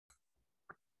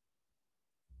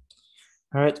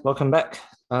All right, welcome back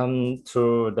to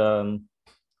the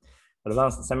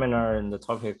advanced seminar in the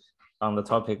topic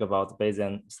about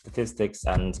Bayesian statistics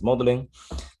and modeling.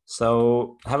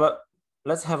 So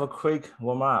let's have a quick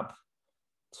warm up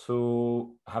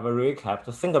to have a recap,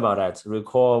 to think about it,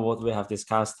 recall what we have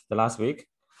discussed the last week.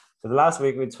 So the last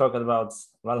week we talked about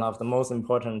one of the most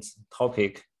important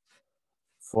topic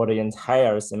for the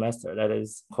entire semester, that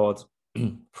is called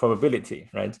probability,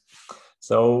 right?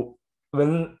 So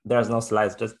when there's no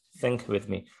slides, just think with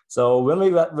me. So when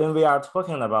we are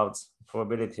talking about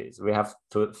probabilities, we have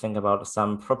to think about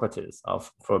some properties of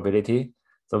probability.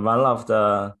 So one of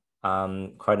the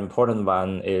quite important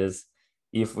one is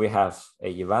if we have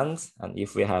an event and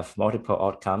if we have multiple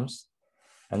outcomes,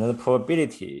 and then the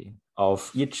probability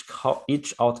of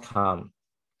each outcome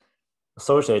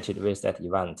associated with that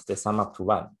event, they sum up to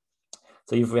 1.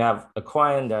 So if we have a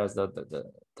coin, there's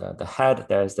the head,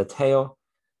 there's the tail.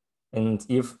 And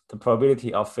if the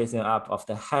probability of facing up of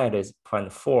the head is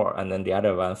 0.4, and then the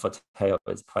other one for tail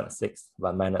is 0.6,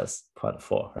 1 minus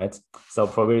 0.4, right? So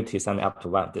probability summing up to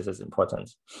 1, this is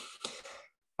important.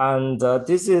 And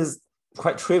this is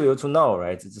quite trivial to know,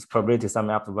 right? It's just probability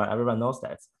summing up to 1, everyone knows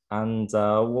that. And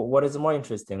what is more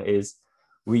interesting is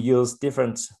we use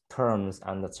different terms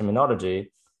and the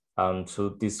terminology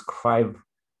to describe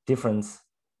different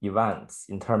events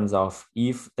in terms of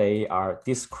if they are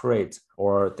discrete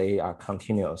or they are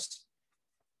continuous.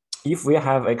 If we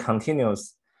have a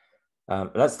continuous,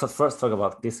 let's first talk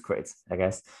about discrete, I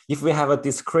guess. If we have a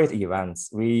discrete event,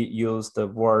 we use the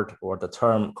word or the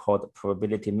term called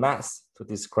probability mass to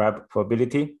describe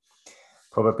probability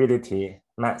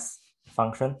mass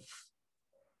function.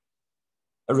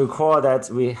 Recall that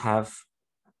we have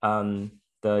the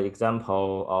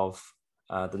example of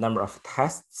the number of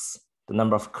tests, the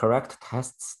number of correct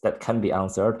tests that can be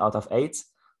answered out of 8.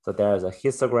 So there is a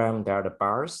histogram, there are the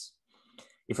bars.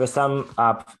 If you sum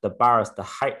up the bars, the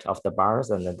height of the bars,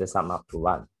 and then they sum up to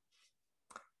 1.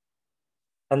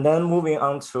 And then moving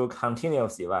on to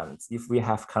continuous events. If we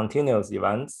have continuous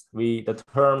events, the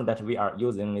term that we are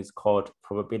using is called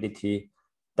probability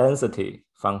density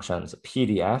functions,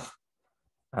 PDF.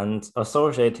 And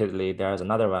associatedly, there's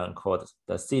another one called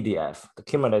the CDF, the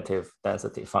cumulative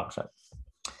density function.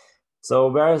 So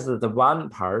whereas the 1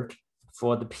 part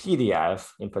for the PDF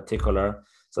in particular,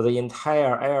 so the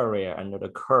entire area under the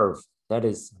curve, that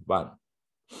is 1.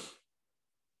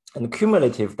 And the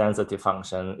cumulative density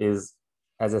function is,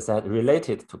 as I said,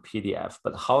 related to PDF,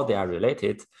 but how they are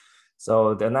related.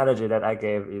 So the analogy that I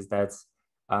gave is that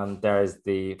there is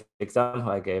the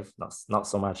example I gave, not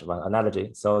so much of an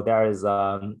analogy. So there is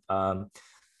a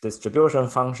distribution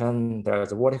function, there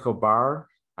is a vertical bar,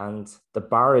 and the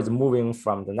bar is moving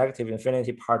from the negative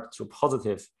infinity part to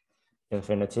positive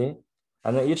infinity.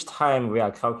 And then each time we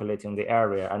are calculating the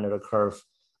area under the curve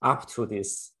up to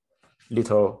this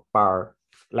little bar,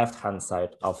 left-hand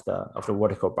side of the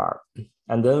vertical bar.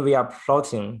 And then we are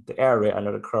plotting the area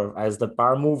under the curve as the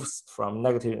bar moves from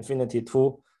negative infinity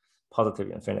to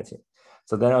positive infinity.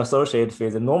 So then associated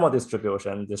with the normal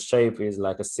distribution, the shape is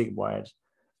like a sigmoid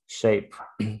shape.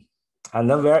 And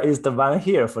then where is the 1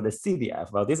 here for the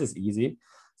CDF? Well, this is easy.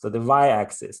 So the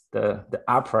y-axis, the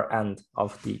upper end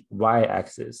of the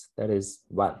y-axis, that is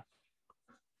 1.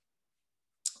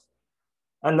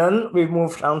 And then we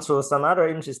moved on to some other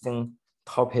interesting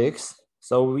topics.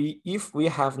 So if we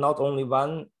have not only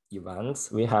 1 event,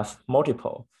 we have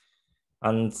multiple.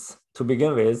 And to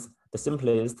begin with, the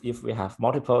simplest, if we have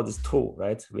multiple, is 2,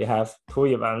 right? We have 2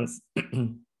 events.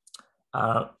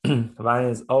 One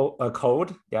is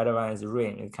cold, the other one is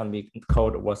rain. It can be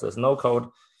cold versus no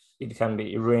cold. It can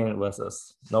be rain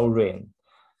versus no rain.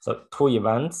 So 2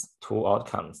 events, 2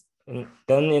 outcomes. And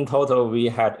then in total, we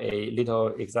had a little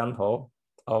example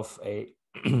of a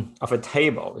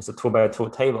table. It's a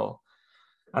 2x2 table.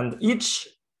 And each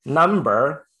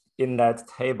number in that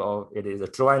table, it is a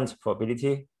joint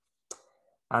probability.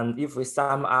 And if we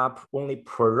sum up only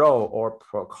per row or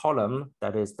per column,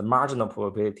 that is the marginal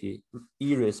probability,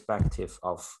 irrespective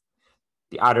of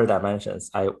the other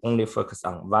dimensions. I only focus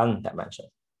on 1 dimension.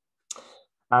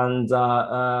 And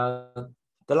the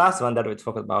last one that we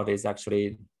talked about is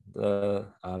actually the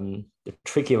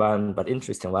tricky one, but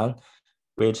interesting one,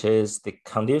 which is the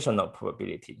conditional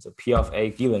probability. So P of A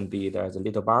given B, there's a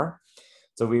little bar.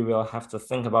 So we will have to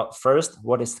think about first,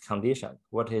 what is the condition?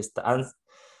 What is the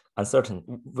uncertainty,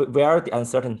 where the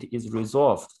uncertainty is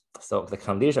resolved? So the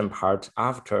condition part,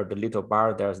 after the little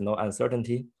bar, there's no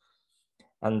uncertainty.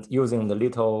 And using the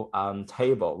little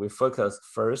table, we focus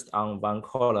first on 1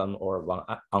 column or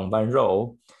on 1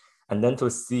 row, and then to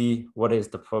see what is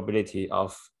the probability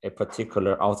of a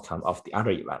particular outcome of the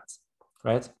other event,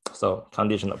 right? So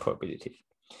conditional probability.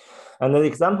 And the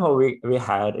example we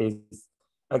had is,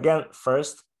 again,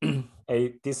 first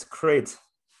a discrete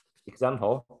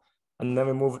example, and then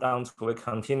we moved on to a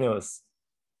continuous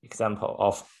example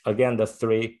of, again, the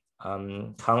three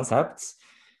concepts: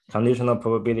 conditional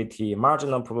probability,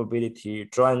 marginal probability,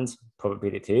 joint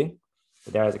probability.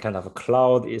 There is a kind of a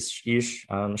cloud-ish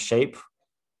shape,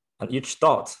 and each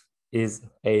dot is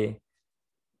a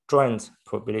joint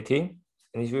probability.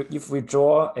 And if we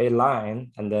draw a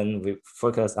line and then we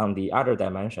focus on the other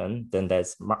dimension, then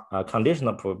that's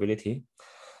conditional probability.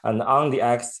 And on the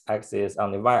x-axis,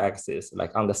 on the y-axis,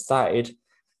 like on the side,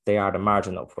 they are the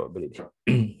marginal probability.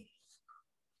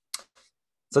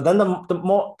 So then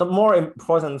the more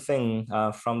important thing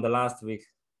from the last week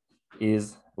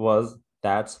was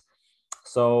that,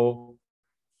 so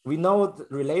we know the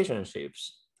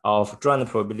relationships of joint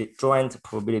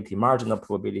probability, marginal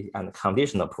probability, and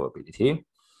conditional probability.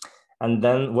 And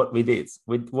then what we did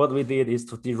is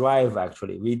to derive,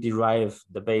 actually, we derive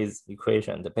the Bayes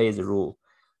equation, the Bayes rule,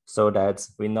 so that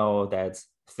we know that,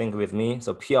 think with me,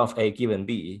 so P of A given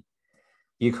B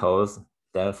equals,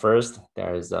 then first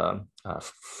there is a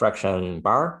fraction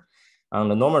bar. On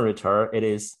the numerator, it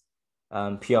is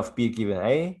P of B given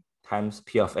A times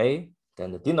P of A,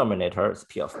 then the denominator is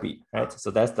P of B, right?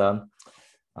 So that's the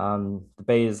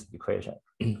Bayes equation.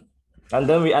 And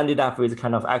then we ended up with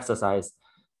kind of exercise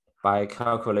by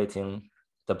calculating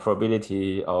the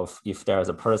probability of if there's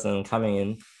a person coming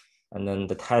in and then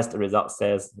the test result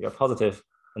says you're positive,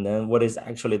 and then what is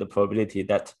actually the probability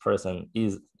that person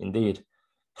is indeed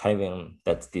having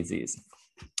that disease.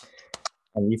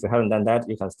 And if you haven't done that,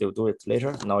 you can still do it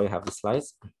later. Now you have the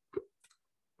slides.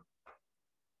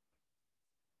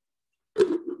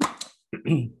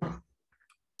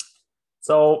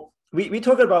 So we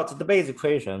talked about the Bayes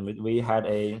equation. We had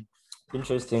a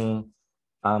interesting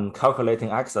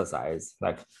calculating exercise,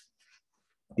 like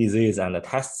disease and the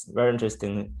tests, very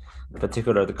interesting,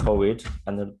 particularly the COVID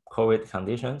and the COVID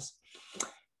conditions.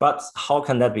 But how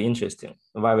can that be interesting?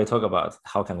 Why we talk about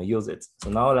how can we use it? So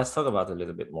now let's talk about it a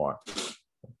little bit more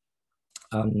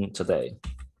today.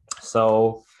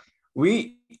 So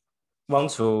we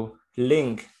want to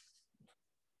link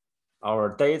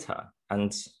our data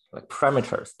and like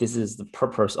parameters. This is the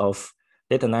purpose of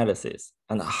data analysis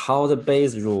and how the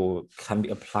Bayes rule can be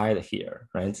applied here,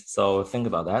 right? So think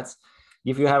about that.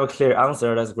 If you have a clear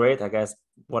answer, that's great. I guess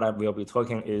what I will be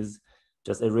talking is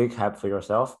just a recap for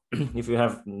yourself. If you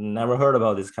have never heard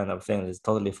about this kind of thing, it's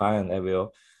totally fine. I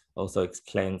will also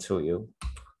explain to you.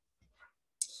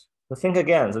 So think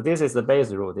again. So this is the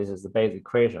Bayes rule. This is the Bayes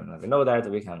equation. We know that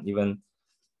we can even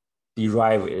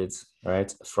derive it,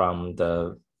 right, from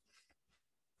the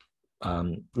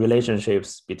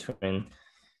relationships between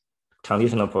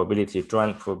conditional probability,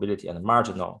 joint probability, and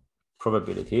marginal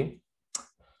probability.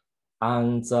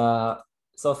 And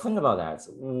so think about that.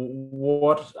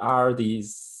 What are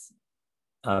these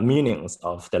meanings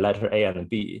of the letter A and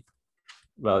B?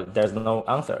 Well, there's no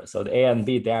answer. So the A and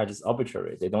B, they are just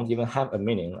arbitrary. They don't even have a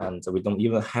meaning, and we don't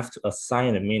even have to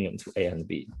assign a meaning to A and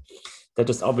B. They're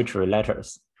just arbitrary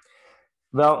letters.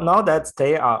 Well, now that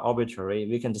they are arbitrary,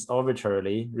 we can just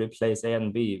arbitrarily replace A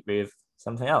and B with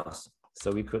something else.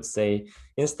 So we could say,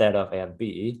 instead of A and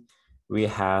B, we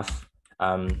have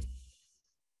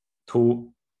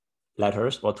two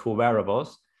letters or two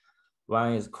variables.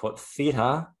 One is called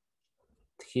theta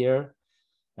here,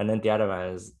 and then the other one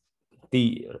is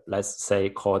D, let's say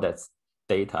call that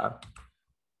data.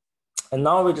 And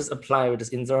now we just apply, we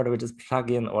just insert, we just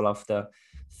plug in all of the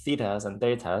thetas and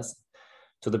datas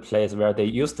to the place where they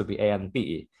used to be A and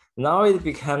B. Now it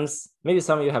becomes, maybe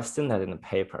some of you have seen that in the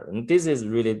paper. And this is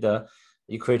really the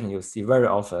equation you see very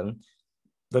often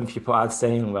when people are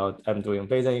saying, well, I'm doing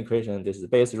Bayesian equation, this is the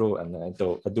Bayes rule, and then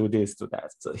I do this, do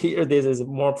that. So here, this is a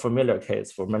more familiar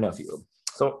case for many of you.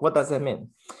 So what does that mean?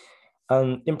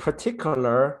 In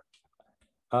particular,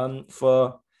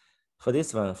 for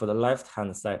this one, for the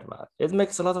left-hand side one, it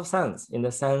makes a lot of sense in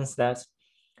the sense that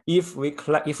if we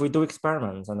do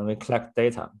experiments and we collect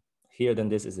data here, then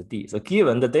this is a D. So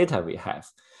given the data we have,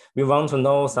 we want to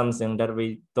know something that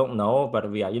we don't know, but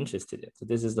we are interested in. So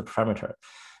this is the parameter.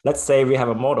 Let's say we have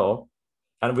a model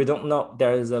and we don't know,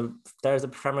 there is a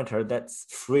parameter that's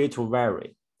free to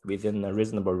vary within a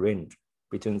reasonable range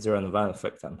between 0 and 1, for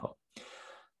example.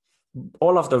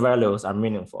 All of the values are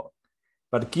meaningful,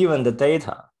 but given the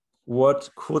data, what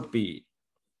could be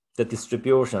the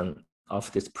distribution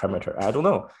of this parameter? I don't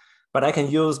know, but I can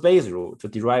use Bayes rule to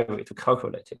derive it, to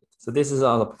calculate it. So this is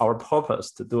our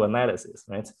purpose to do analysis,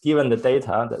 right? Given the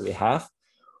data that we have,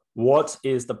 what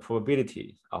is the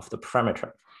probability of the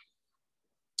parameter?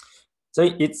 So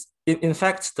it's in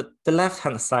fact, the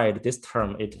left-hand side, this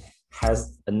term, it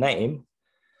has a name,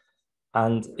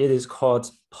 and it is called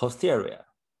posterior.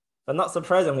 But not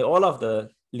surprisingly, all of the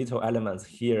little elements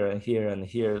here and here and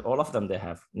here, all of them, they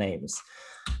have names.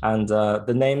 And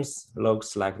the names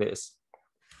looks like this.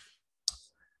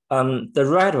 The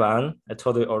red one, I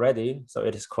told you already, so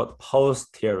it is called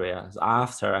posterior. So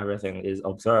after everything is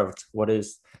observed, what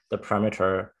is the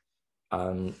parameter,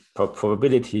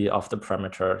 probability of the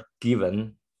parameter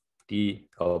given the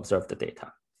observed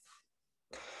data.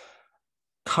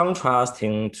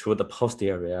 Contrasting to the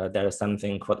posterior, there is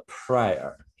something called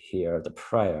prior here, the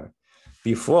prior,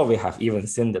 before we have even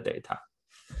seen the data.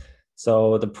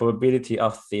 So the probability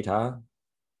of theta,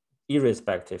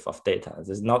 irrespective of data, this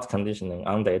is not conditioning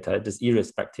on data, it is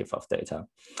irrespective of data.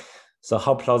 So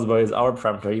how plausible is our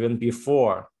parameter even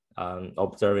before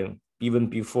observing, even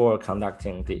before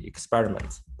conducting the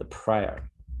experiment, the prior.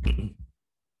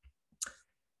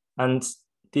 And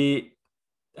the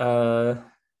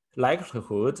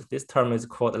likelihood, this term is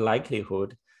called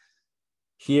likelihood.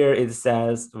 Here it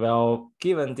says, well,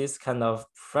 given this kind of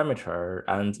parameter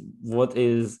and what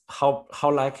is, how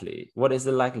likely, what is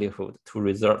the likelihood to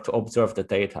observe the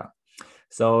data?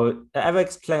 So I will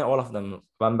explain all of them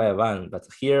one by one, but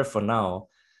here for now,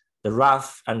 the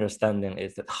rough understanding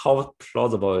is that how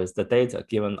plausible is the data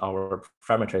given our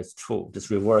parameter is true,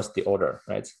 just reverse the order,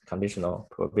 right? Conditional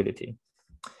probability.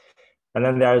 And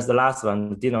then there is the last one,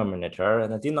 the denominator,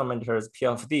 and the denominator is P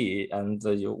of D, and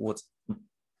you would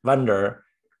wonder,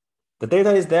 the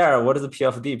data is there, what is the P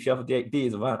of D? P of D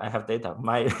is 1, I have data.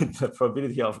 My the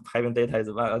probability of having data is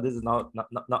 1. This is not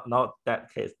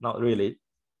that case, not really.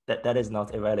 That is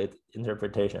not a valid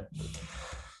interpretation.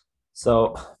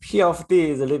 So P of D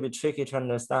is a little bit tricky to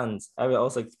understand. I will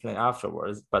also explain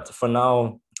afterwards, but for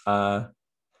now,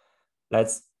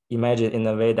 let's imagine in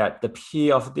a way that the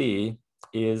P of D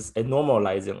is a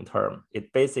normalizing term.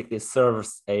 It basically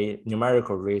serves a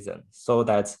numerical reason so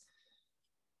that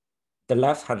the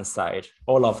left-hand side,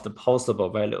 all of the possible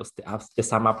values, they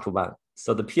sum up to 1.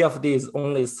 So the P of D is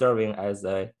only serving as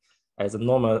a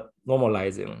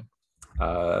normalizing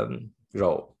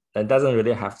role. It doesn't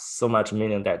really have so much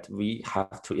meaning that we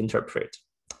have to interpret.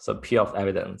 So P of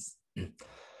evidence.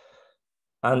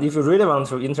 And if you really want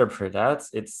to interpret that,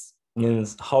 it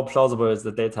means how plausible is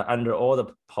the data under all the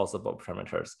possible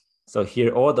parameters. So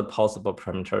here, all the possible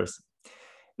parameters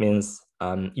means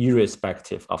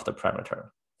irrespective of the parameter.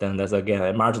 Then there's again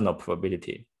a marginal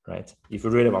probability, right? If you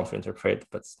really want to interpret,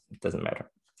 but it doesn't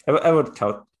matter. I will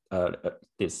tell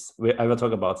this. I will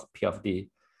talk about P of D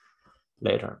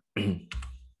later.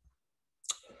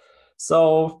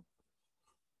 So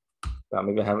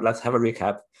maybe let's have a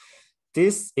recap.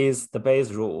 This is the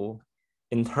Bayes rule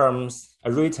in terms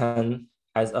written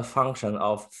as a function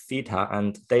of theta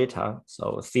and data.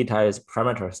 So theta is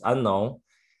parameters unknown.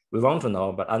 We want to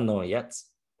know, but unknown yet.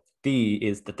 D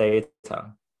is the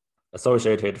data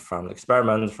associated from the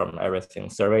experiment, from everything,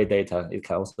 survey data. It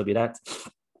can also be that,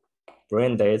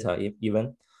 brain data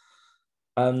even.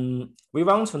 We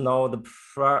want to know the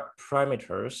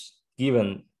parameters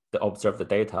given the observed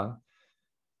data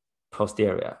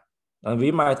posterior. And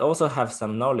we might also have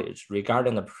some knowledge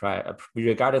regarding the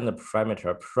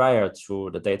parameter prior to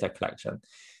the data collection.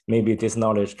 Maybe this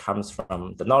knowledge comes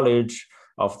from the knowledge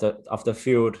of the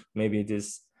field. Maybe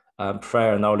this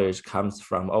prior knowledge comes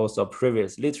from also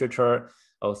previous literature.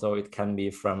 Also, it can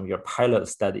be from your pilot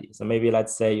study. So maybe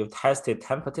let's say you tested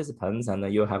 10 participants and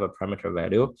then you have a parameter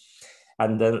value.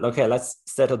 And then, okay, let's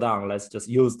settle down. Let's just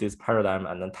use this paradigm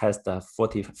and then test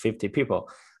 40, 50 people.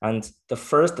 And the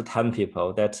first 10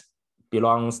 people that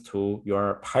belongs to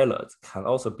your pilot can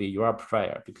also be your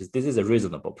prior, because this is a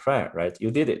reasonable prior, right?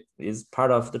 You did it. It's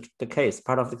part of the case,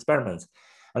 part of the experiment.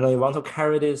 And then you want to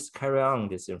carry on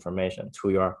this information to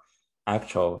your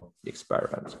actual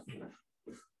experiment.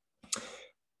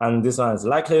 And this one is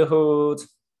likelihood.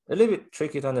 A little bit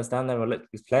tricky to understand, I will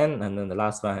explain. And then the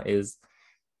last one is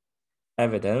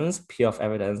evidence, P of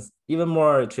evidence, even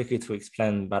more tricky to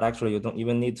explain, but actually you don't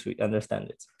even need to understand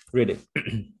it, really.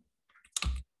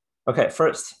 Okay,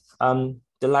 first,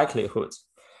 the likelihood.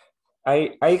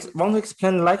 I want to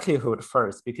explain likelihood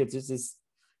first, because this is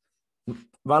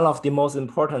one of the most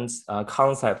important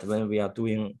concepts when we are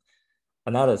doing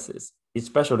analysis,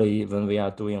 especially when we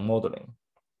are doing modeling.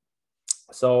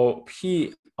 So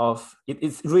P of, it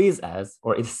is reads as,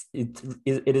 or it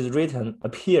is written,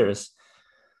 appears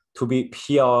to be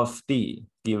P of D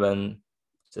given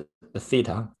the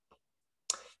theta.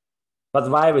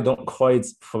 But why we don't call it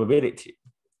probability?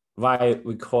 Why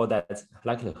we call that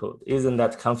likelihood? Isn't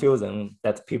that confusing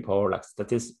that people like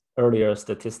earlier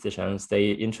statisticians,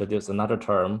 they introduced another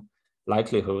term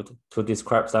likelihood to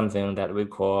describe something that we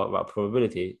call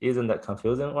probability. Isn't that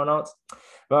confusing or not?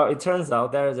 Well, it turns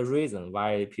out there is a reason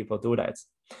why people do that.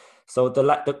 So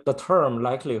the term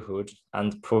likelihood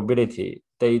and probability,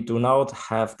 they do not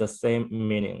have the same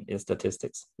meaning in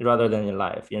statistics rather than in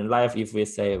life. In life, if we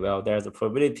say, well, there's a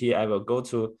probability I will go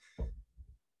to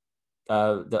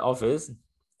the office,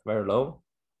 very low,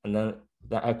 and then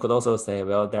I could also say,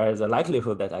 well, there is a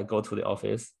likelihood that I go to the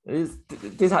office.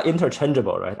 These are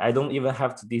interchangeable, right? I don't even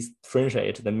have to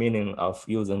differentiate the meaning of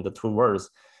using the two words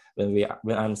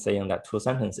when I'm saying that two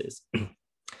sentences.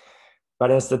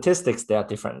 But in statistics, they are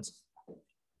different.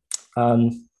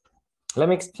 Let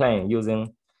me explain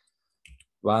using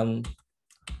one,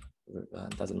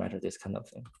 doesn't matter, this kind of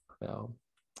thing. Well,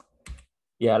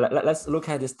 yeah, let's look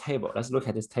at this table. Let's look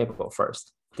at this table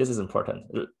first. This is important.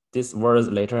 These words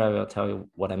later, I will tell you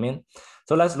what I mean.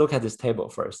 So let's look at this table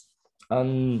first.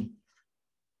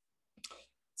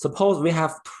 Suppose we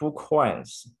have two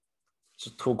coins.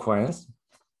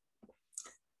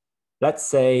 Let's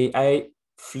say I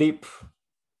flip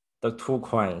the two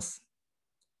coins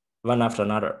one after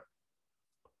another.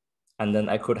 And then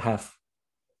I could have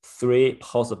three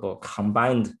possible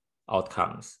combined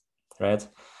outcomes, right?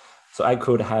 So I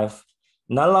could have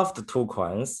none of the two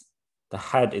coins, the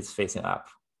head is facing up,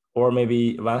 or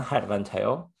maybe one head, one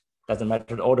tail. Doesn't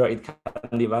matter the order, it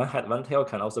can be one head, one tail,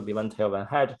 can also be one tail, one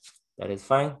head. That is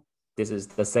fine. This is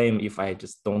the same if I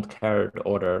just don't care the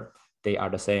order, they are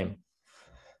the same.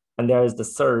 And there is the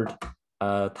third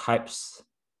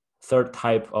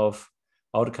type of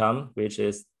outcome, which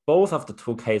is both of the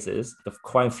two cases, the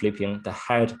coin flipping, the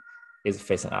head is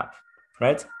facing up,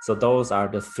 right? So those are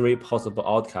the three possible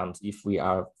outcomes if we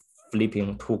are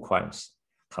flipping two coins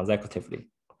consecutively.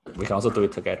 We can also do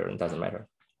it together, it doesn't matter.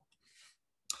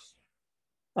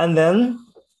 And then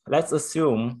let's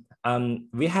assume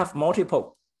we have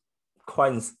multiple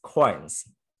coins.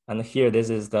 And here, this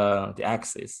is the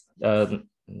axis.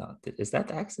 No, is that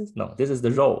the axis? No, this is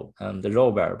the row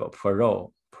variable per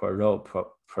row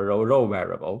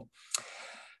variable.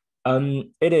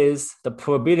 It is the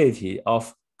probability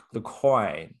of the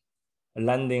coin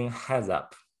landing heads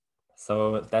up.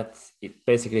 So that it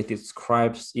basically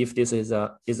describes if this is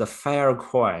a fair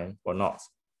coin or not.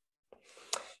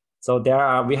 So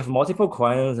we have multiple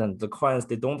coins, and the coins,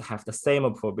 they don't have the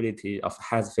same probability of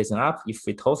heads facing up if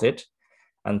we toss it,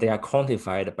 and they are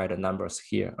quantified by the numbers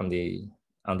here on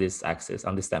this axis,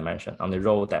 on this dimension, on the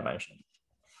row dimension.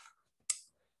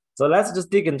 So let's just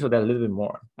dig into that a little bit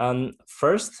more.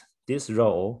 First, this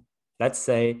row, let's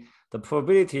say the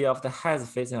probability of the heads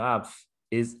facing up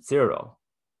is 0.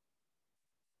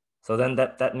 So then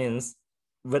that means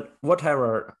no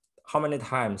matter how many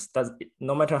times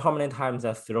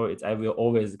I throw it, I will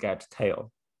always get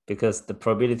tail because the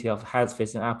probability of heads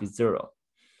facing up is 0.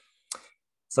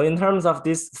 So in terms of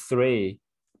these three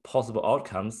possible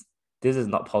outcomes, this is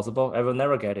not possible. I will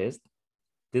never get it.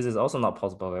 This is also not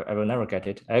possible. I will never get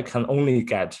it. I can only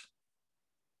get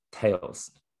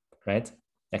tails, right?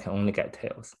 I can only get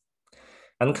tails.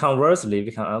 And conversely,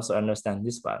 we can also understand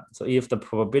this one. So if the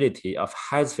probability of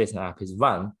heads facing up is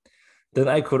 1, then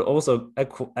I can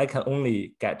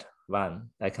only get 1.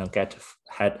 I can get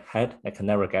head. I can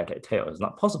never get a tail. It's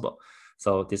not possible.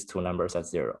 So these two numbers are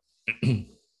 0.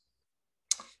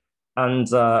 And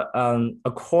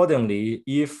accordingly,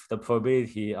 if the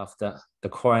probability of the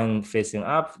coin facing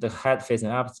up, the head facing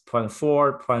up is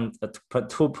 0.4,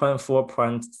 2.4,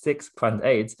 0.6,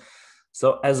 0.8.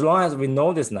 So as long as we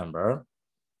know this number,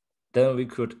 then we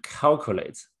could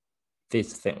calculate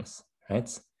these things, right?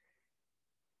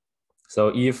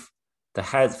 So if the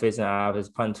head facing up is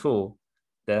 0.2,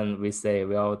 then we say,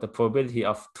 well, the probability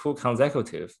of 2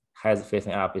 consecutive heads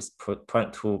facing up is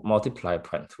 0.2 multiplied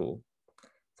 0.2. So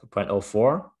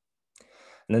 0.04.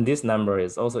 And then this number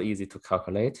is also easy to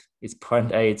calculate. It's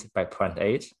 0.8 by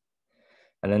 0.8.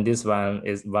 And then this one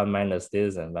is 1 minus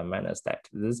this and 1 minus that.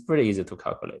 This is pretty easy to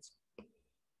calculate.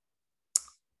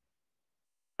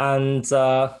 And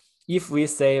if we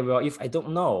say, well, if I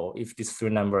don't know if these three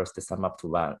numbers, they sum up to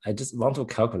 1, I just want to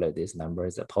calculate this number.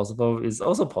 Is it possible? It's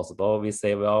also possible. We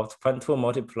say, well, 0.2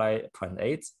 multiply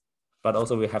 0.8. But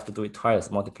also we have to do it twice,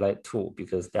 multiply 2,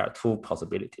 because there are 2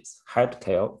 possibilities: head,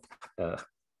 tail,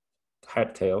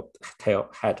 head, tail,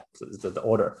 head. So it's the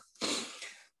order.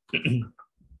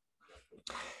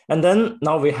 And then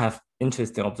now we have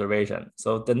interesting observation.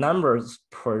 So the numbers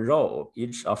per row,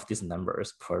 each of these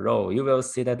numbers per row, you will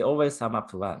see that they always sum up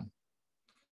to 1.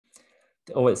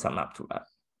 They always sum up to 1.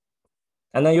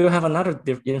 And then you have another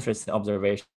interesting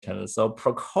observation. So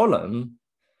per column,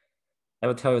 I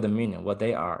will tell you the meaning, what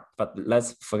they are, but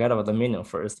let's forget about the meaning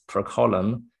first. Per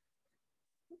column,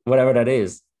 whatever that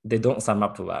is, they don't sum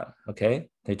up to 1, okay?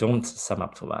 They don't sum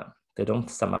up to 1. They don't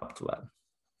sum up to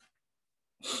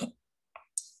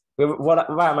 1.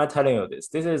 Why am I telling you this?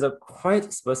 This is a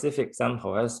quite specific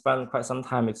example. I spent quite some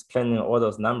time explaining all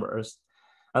those numbers.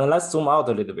 And let's zoom out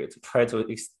a little bit to try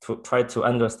to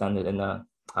understand it in a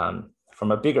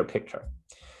from a bigger picture.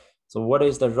 So what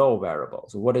is the row variable?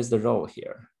 So what is the row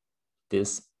here?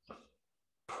 This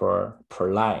per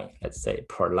line, let's say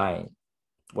per line,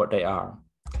 what they are.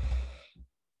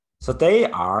 So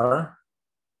they are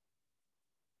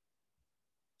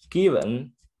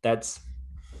given that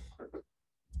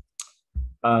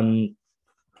so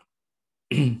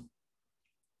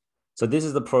this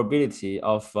is the probability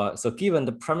of, so given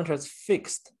the parameter is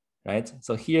fixed, right?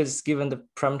 So here's given the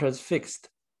parameter is fixed.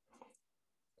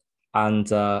 And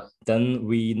then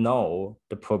we know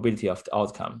the probability of the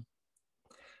outcome.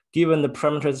 Given the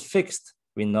parameter is fixed,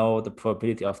 we know the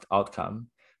probability of the outcome.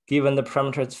 Given the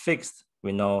parameter is fixed,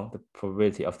 we know the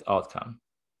probability of the outcome.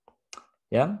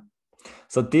 Yeah?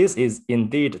 So this is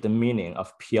indeed the meaning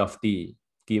of P of D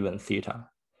given theta.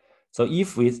 So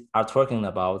if we are talking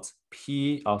about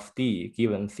P of D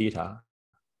given theta,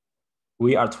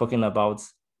 we are talking about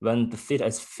when the theta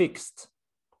is fixed,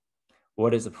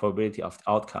 what is the probability of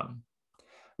the outcome?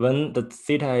 When the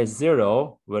theta is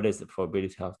 0, what is the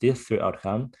probability of these 3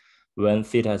 outcomes? When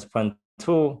theta is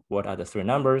 0.2, what are the 3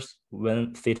 numbers?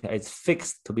 When theta is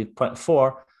fixed to be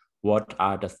 0.4, what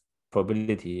are the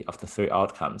probability of the 3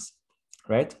 outcomes,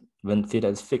 right? When theta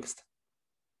is fixed.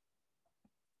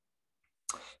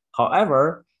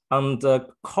 However, on the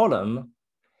column,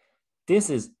 this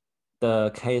is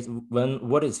the case when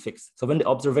what is fixed. So when the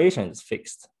observation is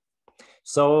fixed.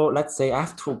 So let's say I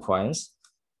have 2 coins.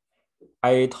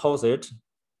 I toss it,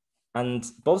 and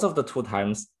both of the 2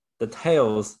 times, the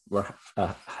tails were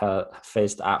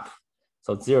faced up.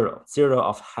 So 0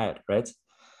 of head, right?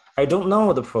 I don't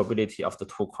know the probability of the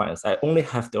 2 coins. I only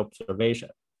have the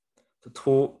observation, the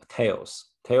 2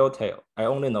 tails, tail. I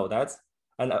only know that.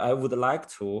 And I would like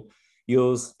to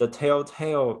use the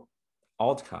tail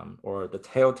outcome or the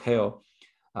tail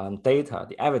data,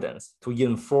 the evidence to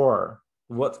infer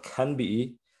what can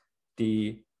be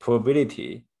the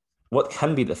probability, what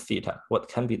can be the theta.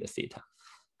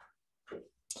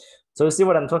 So you see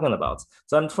what I'm talking about.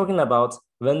 So I'm talking about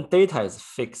when data is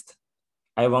fixed,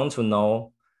 I want to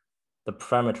know the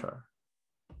parameter,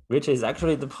 which is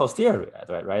actually the posterior,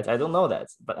 right? I don't know that,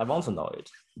 but I want to know it.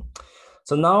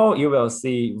 So now you will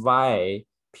see why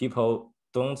people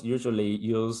don't usually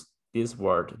use this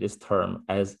word, this term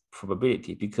as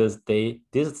probability, because this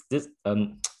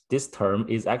term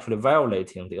is actually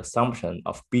violating the assumption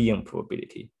of being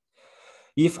probability.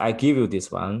 If I give you this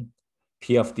one,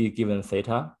 P of D given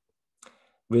theta,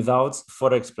 without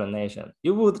further explanation,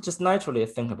 you would just naturally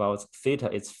think about theta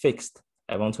is fixed.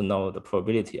 I want to know the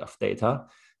probability of data.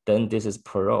 Then this is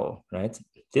per row, right?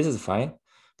 This is fine.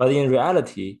 But in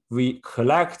reality, we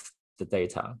collect the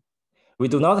data. We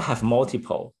do not have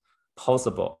multiple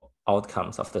possible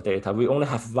outcomes of the data. We only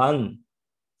have one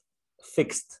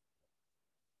fixed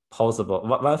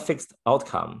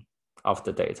outcome of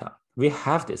the data. We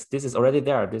have this. This is already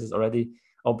there. This is already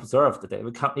observed the data.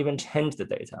 We can't even change the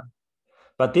data.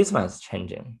 But this one is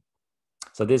changing.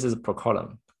 So this is per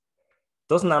column.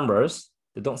 Those numbers,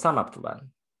 they don't sum up to 1.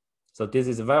 So this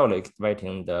is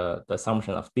violating the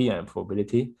assumption of being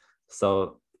probability.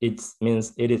 So it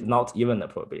means it is not even a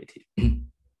probability.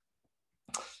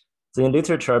 So in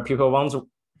literature, people want to,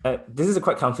 this is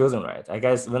quite confusing, right? I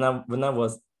guess when I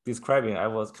was describing, I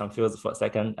was confused for a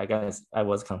second. I guess I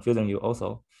was confusing you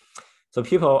also. So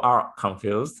people are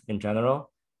confused in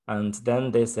general. And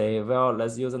then they say, well,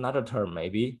 let's use another term,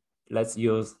 maybe. Let's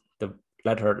use the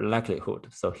letter likelihood.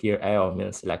 So here L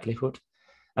means likelihood.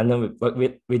 And then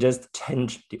we just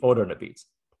change the order a bit.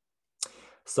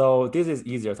 So this is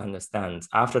easier to understand.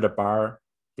 After the bar,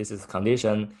 this is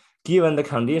condition. Given the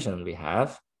condition we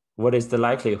have, what is the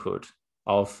likelihood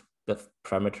of the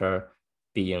parameter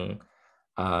being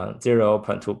 0,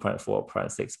 0.2, 0.4,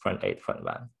 0.6, 0.8,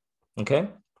 0.1? Okay,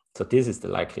 so this is the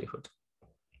likelihood.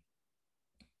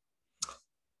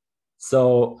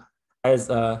 So as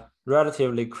a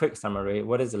relatively quick summary,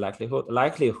 what is the likelihood?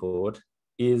 Likelihood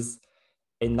is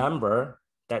a number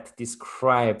that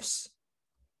describes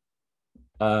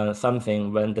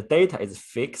something when the data is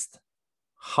fixed,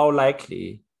 how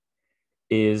likely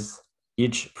is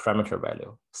each parameter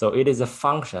value. So it is a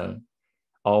function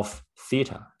of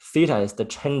theta. Theta is the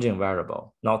changing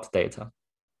variable, not data.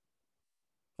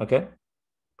 Okay.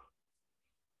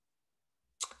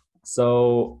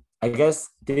 So I guess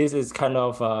this is kind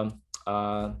of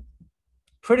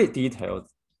pretty detailed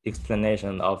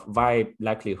explanation of why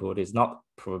likelihood is not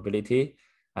probability.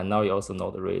 And now you also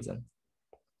know the reason.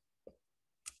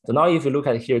 So now if you look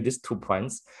at here, these 2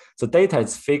 points, so data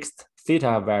is fixed,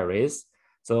 theta varies.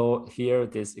 So here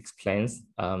this explains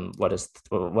what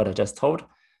I just told.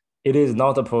 It is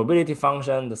not a probability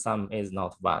function. The sum is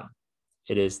not 1.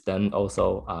 It is then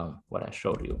also what I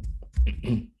showed you.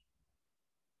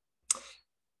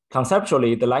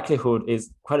 Conceptually, the likelihood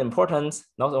is quite important,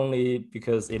 not only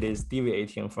because it is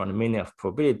deviating from the meaning of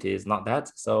probability, it's not that.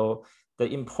 So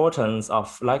the importance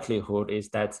of likelihood is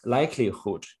that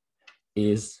likelihood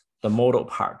is the model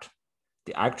part,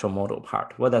 the actual model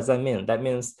part. What does that mean? That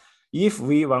means if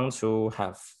we want to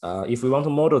have, if we want to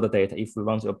model the data, if we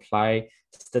want to apply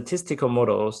statistical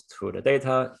models to the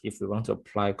data, if we want to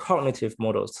apply cognitive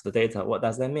models to the data, what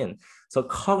does that mean? So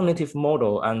cognitive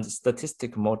model and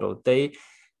statistic model, they,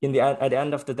 at the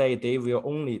end of the day, they will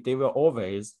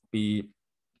always be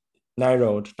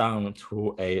narrowed down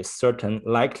to a certain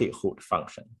likelihood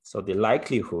function. So the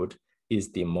likelihood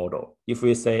is the model. If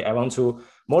we say, I want to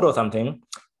model something,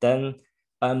 then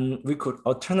we could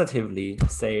alternatively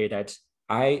say that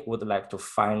I would like to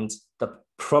find the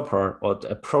proper or the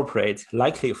appropriate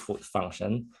likelihood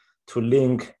function to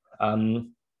link the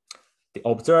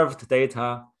observed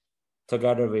data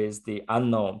together with the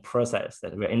unknown process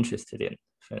that we're interested in,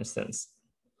 for instance.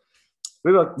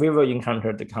 We will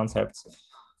encounter the concepts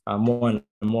more and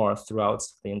more throughout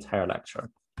the entire lecture.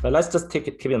 But let's just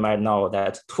keep in mind now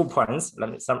that 2 points.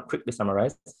 Let me quickly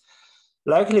summarize.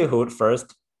 Likelihood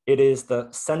first, it is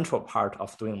the central part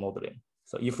of doing modeling.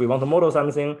 So if we want to model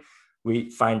something,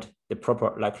 we find the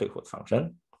proper likelihood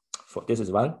function. This is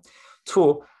 1.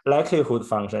 2, likelihood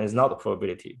function is not a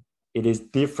probability. It is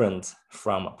different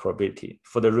from probability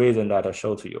for the reason that I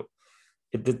showed to you.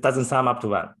 It doesn't sum up to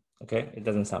 1. Okay, it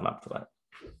doesn't sum up to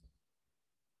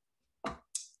 1.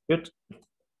 Good.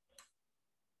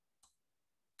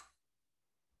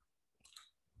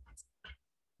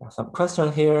 Some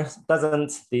question here.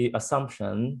 Doesn't the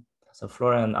assumption, so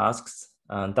Florian asks,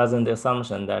 doesn't the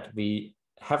assumption that we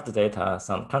have the data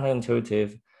sound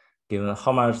counterintuitive given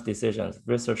how much decisions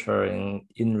researcher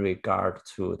in regard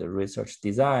to the research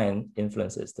design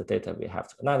influences the data we have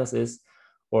to analysis?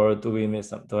 Or do I miss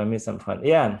some point?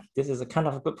 Yeah, this is a kind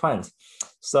of a good point.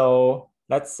 So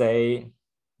let's say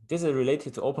this is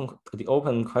related to the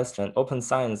open question, open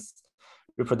science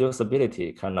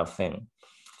reproducibility kind of thing.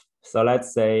 So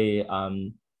let's say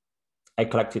I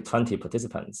collected 20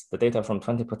 participants, the data from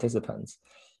 20 participants,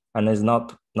 and it's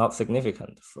not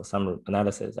significant for some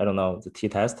analysis. I don't know, the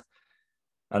t-test.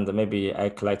 And maybe I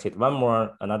collected one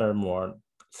more, another more,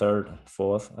 third,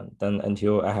 fourth, and then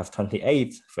until I have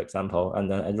 28, for example,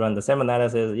 and then I run the same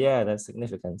analysis. Yeah, that's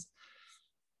significant.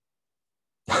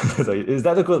 So is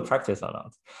that a good practice or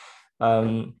not?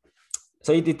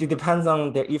 So it depends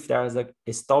on if there is a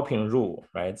stopping rule,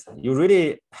 right? You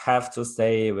really have to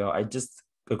say, well,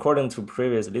 according to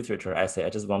previous literature, I say I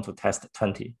just want to test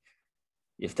 20.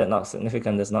 If they're not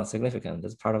significant, it's not significant.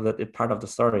 It's part of the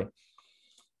story.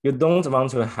 You don't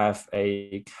want to have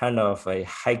a kind of a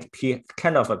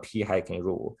p-hiking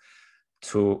rule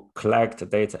to collect the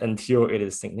data until it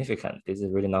is significant. This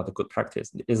is really not a good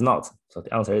practice. It's not. So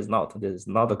the answer is not. This is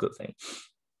not a good thing.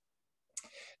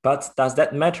 But does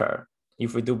that matter?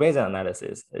 If we do Bayesian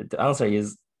analysis, the answer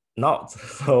is not.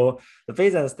 So the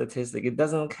Bayesian statistic, it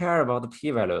doesn't care about the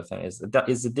p-value thing. It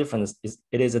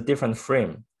is a different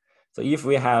frame. So if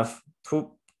we have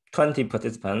 20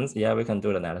 participants, yeah, we can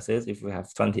do the analysis. If we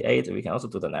have 28, we can also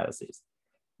do the analysis.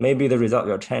 Maybe the result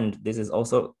will change. This is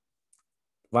also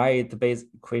why the Bayes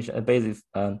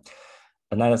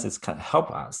analysis can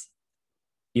help us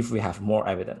if we have more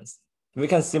evidence. We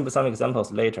can see some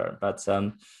examples later, but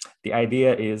the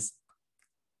idea is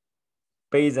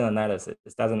Bayesian analysis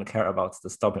doesn't care about the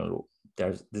stopping rule.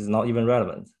 This is not even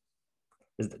relevant.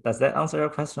 Does that answer your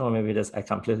question, or maybe I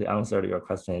completely answered your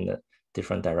question in a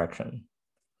different direction?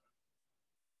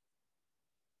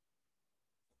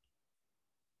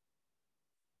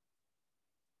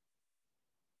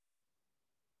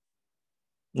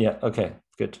 Yeah, okay,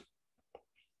 good.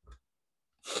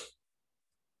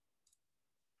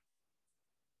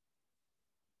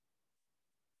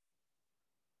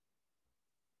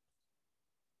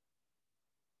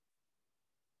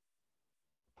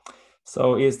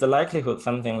 So is the likelihood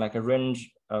something like a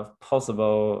range of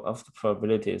the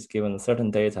probabilities given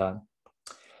certain data?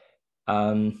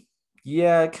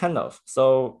 Yeah, kind of.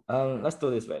 So let's do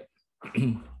it this way.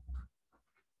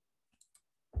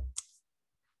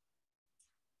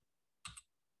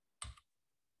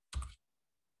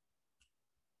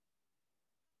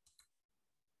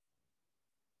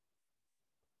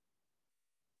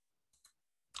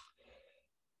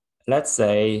 let's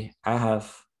say I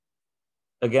have,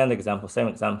 again, the example, same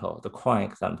example, the coin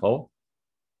example.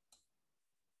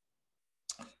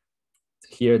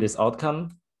 Here, this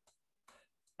outcome,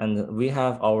 and we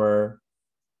have our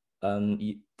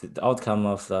the outcome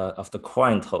of the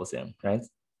coin tossing, right?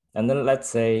 And then let's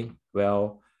say,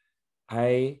 well,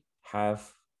 I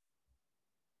have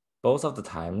both of the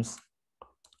times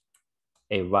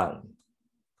a 1.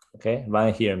 Okay,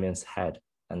 1 here means head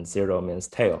and 0 means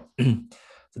tail. So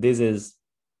this is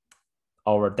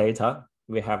our data.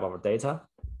 We have our data.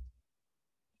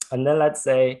 And then let's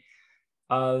say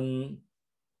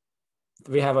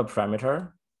we have a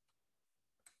parameter.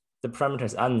 The parameter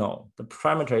is unknown. The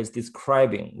parameter is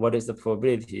describing what is the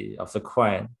probability of the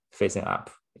coin facing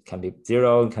up. It can be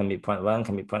 0, it can be 0.1,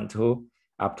 can be 0.2,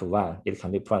 up to 1. It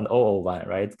can be 0.001,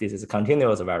 right? This is a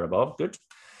continuous variable. Good.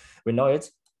 We know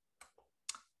it.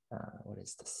 What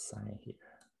is the sign here?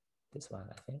 This one,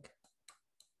 I think.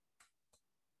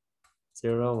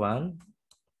 0, 1.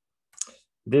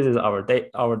 This is our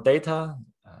data.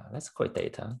 Let's call it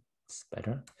data. It's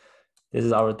better. This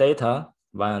is our data,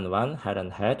 1 and 1, head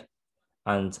and head.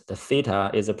 And the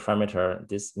theta is a parameter.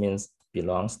 This means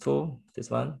belongs to this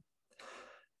one.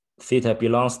 Theta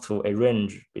belongs to a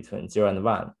range between 0 and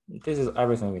 1. This is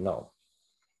everything we know.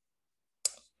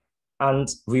 And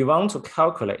we want to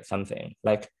calculate something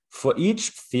like for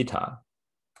each theta,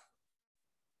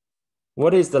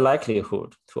 what is the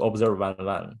likelihood to observe 1,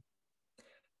 1?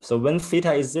 So when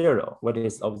theta is 0, what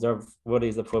is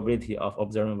the probability of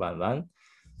observing 1, 1?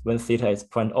 When theta is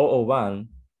 0.001,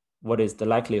 what is the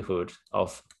likelihood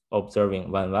of observing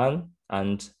 1, 1?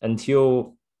 And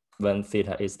until when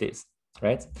theta is this,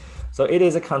 right? So it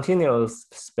is a continuous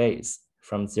space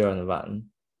from 0 and 1.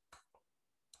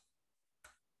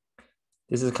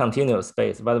 This is a continuous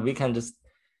space, but we can just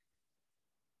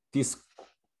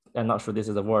I'm not sure this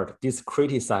is a word,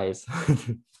 discretize,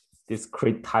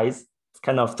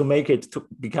 kind of to make it to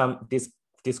become this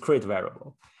discrete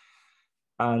variable.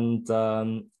 And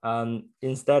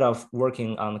instead of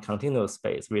working on continuous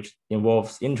space, which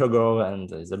involves integral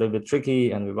and is a little bit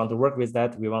tricky, and we want to work with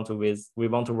that, we want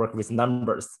to work with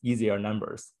numbers, easier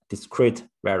numbers, discrete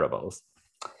variables.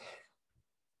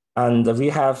 And we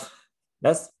have,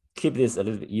 let's keep this a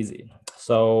little bit easy.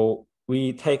 So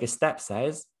we take a step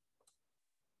size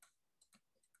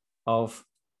of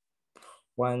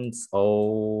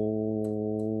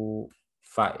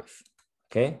 0.05,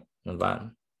 okay, and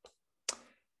 1.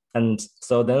 And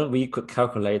so then we could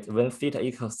calculate when theta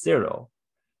equals 0,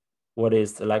 what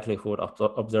is the likelihood of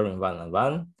observing 1 and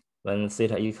 1? When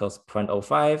theta equals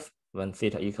 0.05, when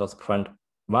theta equals 0.1,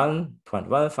 0.15,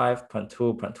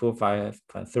 0.2, 0.25,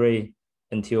 0.3,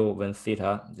 until when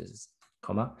theta, this is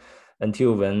comma,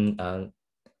 until when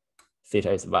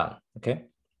theta is 1, okay?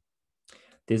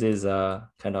 This is a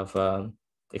kind of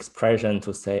expression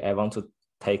to say I want to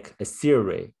take a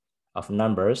series of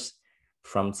numbers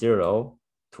from 0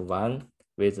 to 1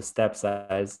 with a step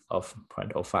size of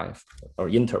 0.05 or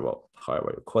interval,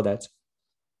 however you call that.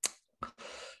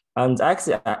 And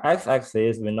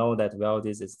x-axis, we know that, well,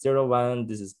 this is 0, 1,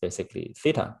 this is basically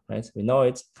theta, right? We know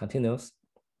it's continuous.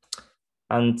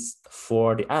 And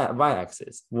for the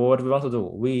y-axis, what we want to do,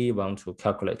 we want to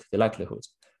calculate the likelihood.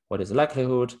 What is the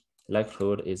likelihood? The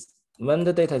likelihood is when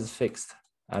the data is fixed,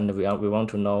 and we want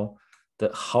to know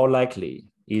how likely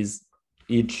each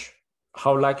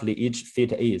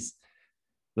theta is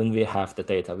when we have the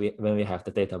data, when we have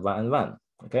the data 1 and 1,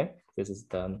 okay? This is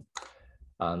the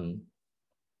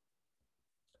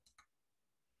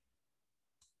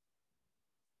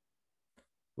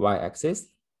y-axis.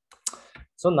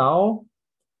 So now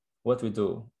what we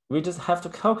do, we just have to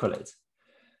calculate.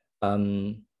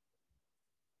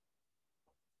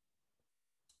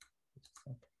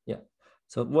 Yeah,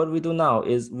 so what we do now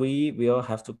is we will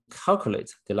have to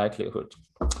calculate the likelihood.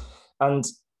 And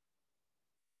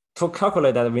to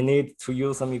calculate that, we need to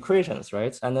use some equations,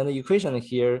 right? And then the equation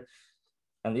here,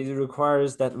 and it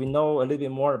requires that we know a little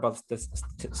bit more about the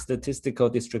statistical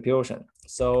distribution.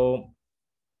 So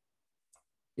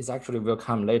it actually will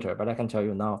come later, but I can tell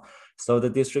you now. So the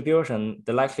distribution,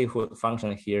 the likelihood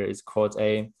function here is called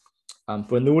a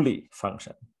Bernoulli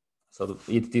function. So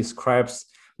it describes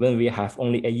when we have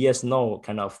only a yes, no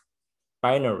kind of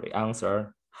binary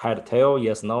answer, head, tail,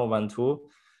 yes, no, 1, 2,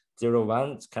 0,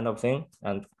 1 kind of thing.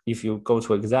 And if you go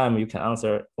to exam, you can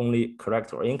answer only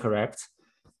correct or incorrect.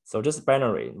 So just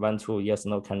binary, 1, 2, yes,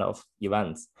 no kind of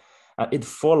events. It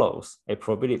follows a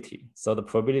probability. So the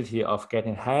probability of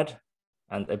getting head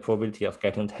and a probability of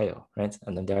getting tail, right?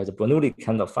 And then there is a Bernoulli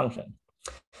kind of function.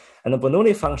 And the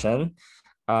Bernoulli function,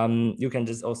 you can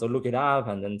just also look it up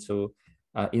and then to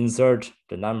insert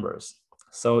the numbers.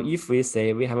 So if we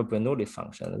say we have a Bernoulli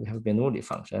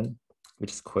function,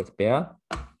 which is called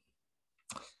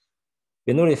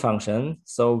Bernoulli function.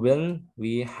 So when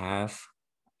we have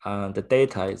the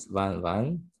data is 1,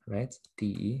 1, right?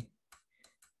 D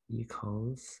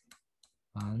equals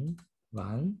 1,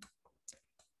 1.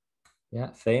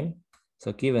 Yeah, same.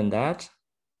 So given that,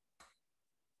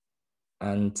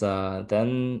 and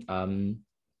then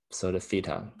so the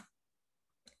theta.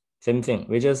 Same thing,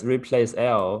 we just replace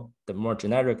L, the more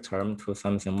generic term, to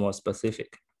something more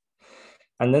specific.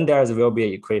 And then there will be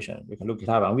an equation. You can look it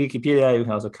up on Wikipedia. You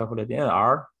can also calculate in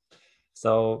R.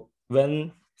 So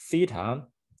when theta,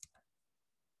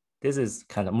 this is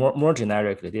kind of more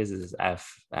generically, this is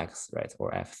fx, right,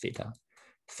 or f theta.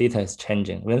 Theta is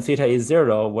changing. When theta is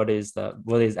 0, what is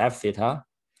f theta?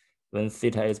 When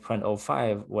theta is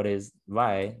 0.05, what is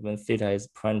y? When theta is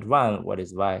 0.1, what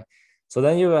is y? So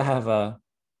then you will have a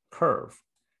curve.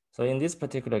 So in this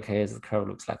particular case, the curve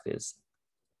looks like this.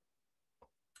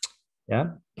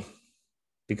 Yeah,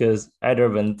 because either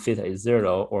when theta is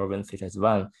 0 or when theta is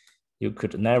 1, you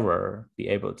could never be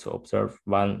able to observe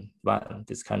 1, 1,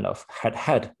 this kind of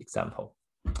head-head example.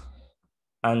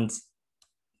 And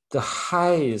the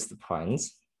highest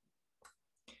points,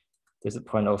 this is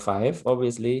 0.05,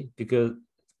 obviously,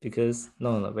 because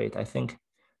no, wait, I think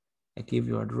I give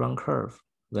you a wrong curve.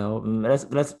 Well,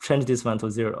 let's change this one to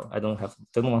 0. I don't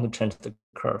want to change the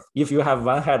curve. If you have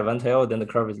one head, one tail, then the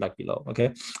curve is like below,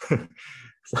 okay?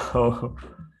 So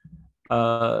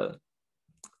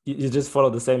you just follow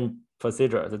the same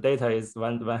procedure. The data is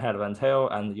one head, one tail,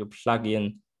 and you plug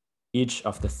in each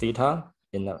of the theta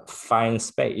in a fine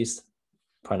space,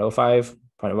 0.05,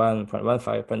 0.1,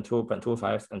 0.15, 0.2,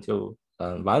 0.25 until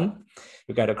 1.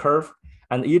 You get a curve.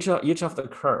 And each of the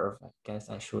curve, I guess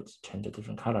I should change a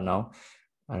different color now.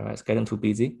 Otherwise, it's getting too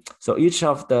busy. So each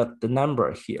of the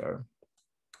number here,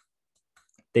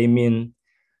 they mean,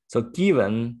 so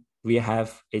given we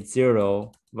have a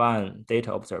 0, 1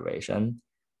 data observation,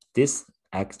 this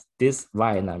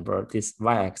y number, this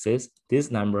y-axis,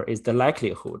 this number is the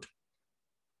likelihood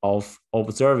of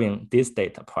observing this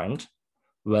data point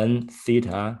when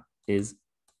theta is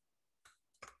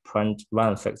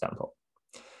 0.1, for example.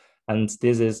 And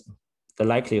this is the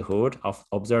likelihood of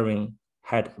observing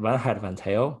one head, one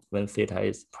tail when theta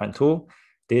is 0.2.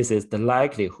 This is the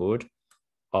likelihood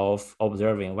of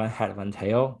observing one head, one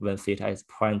tail when theta is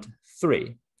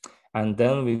 0.3. And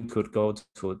then we could go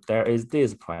to, there is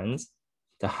these points,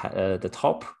 the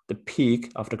top, the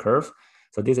peak of the curve.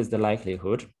 So this is the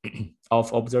likelihood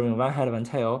of observing one head, one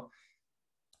tail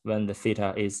when the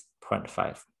theta is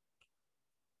 0.5.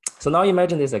 So now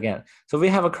imagine this again. So we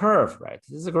have a curve, right?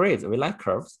 This is great, we like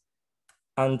curves.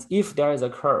 And if there is a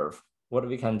curve, what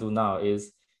we can do now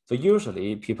is, so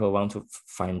usually people want to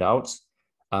find out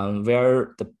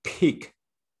where the peak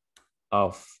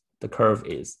of the curve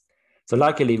is. So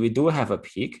luckily we do have a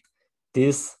peak.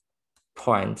 This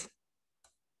point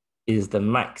is the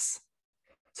max.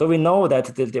 So we know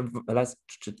that let's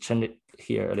change it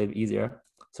here a little easier.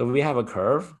 So we have a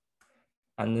curve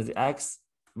and the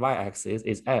y-axis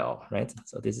is L, right?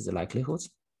 So this is the likelihood.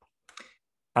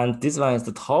 And this one is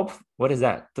the top. What is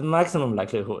that? The maximum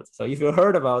likelihood. So if you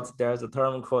heard about, there's a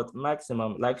term called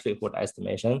maximum likelihood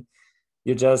estimation.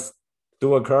 You just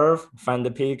do a curve, find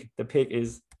the peak. The peak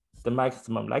is the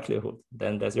maximum likelihood.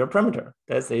 Then that's your parameter.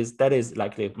 That is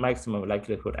likely maximum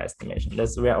likelihood estimation.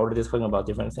 We are already talking about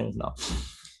different things now.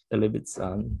 A little bit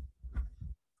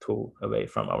too away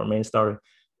from our main story.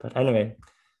 But anyway,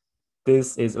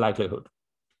 this is likelihood.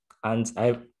 And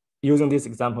using this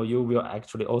example, you will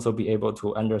actually also be able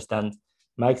to understand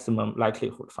maximum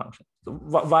likelihood function. So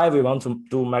why we want to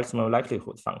do maximum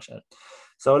likelihood function.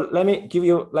 So let me give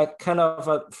you like kind of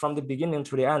a, from the beginning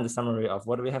to the end summary of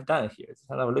what we have done here. It's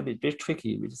kind of a little bit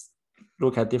tricky. We just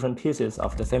look at different pieces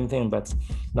of the same thing, but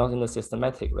not in a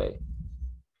systematic way.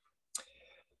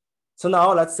 So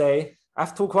now let's say I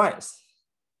have 2 coins.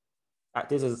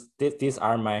 These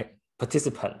are my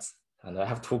participants, and I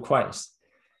have 2 coins.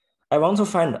 I want to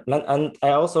find, and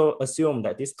I also assume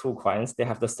that these 2 coins, they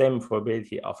have the same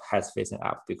probability of heads facing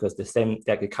up because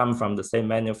they come from the same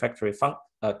manufacturing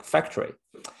factory.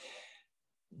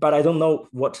 But I don't know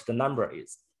what the number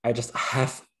is. I just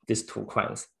have these 2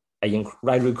 coins. I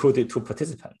recruited 2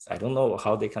 participants. I don't know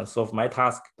how they can solve my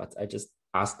task, but I just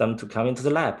asked them to come into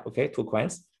the lab. Okay, 2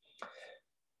 coins.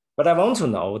 But I want to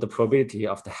know the probability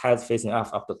of the heads facing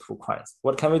up of the 2 coins.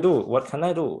 What can we do? What can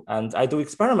I do? And I do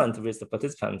experiment with the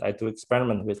participant. I do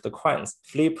experiment with the coins.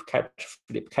 Flip,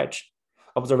 catch.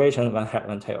 Observation, one head,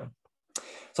 one tail.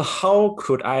 So how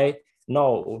could I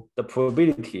know the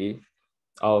probability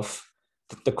of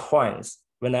the coins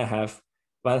when I have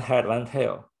one head, one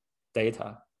tail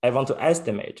data. I want to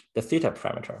estimate the theta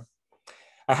parameter.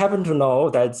 I happen to know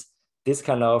that this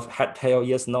kind of head tail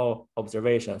yes no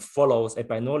observation follows a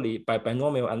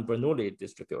binomial and Bernoulli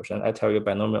distribution. I tell you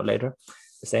binomial later.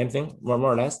 The same thing, more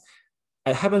or less.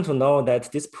 I happen to know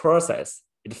that this process,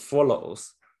 it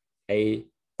follows a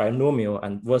binomial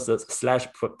and versus slash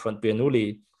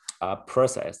Bernoulli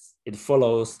process. It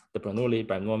follows the Bernoulli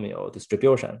binomial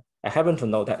distribution. I happen to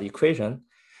know that equation,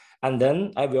 and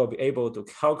then I will be able to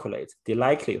calculate the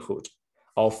likelihood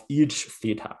of each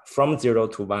theta from 0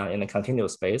 to 1 in a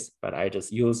continuous space, but I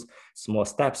just use small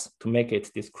steps to make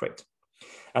it discrete.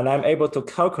 And I'm able to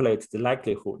calculate the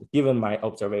likelihood given my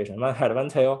observation, one head, one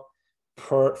tail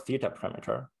per theta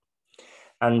parameter.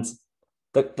 And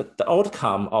the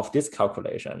outcome of this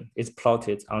calculation is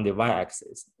plotted on the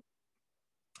y-axis.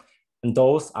 And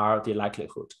those are the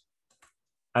likelihood.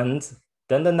 And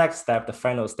then the next step, the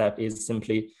final step, is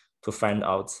simply to find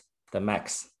out the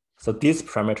max. So this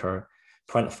parameter,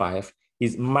 0.5,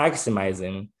 is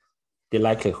maximizing the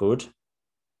likelihood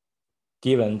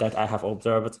given that I have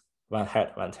observed one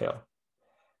head, one tail.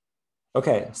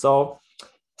 Okay, so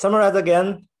summarize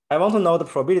again. I want to know the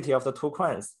probability of the two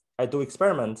coins. I do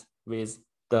experiment with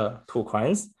the two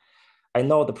coins. I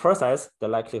know the process, the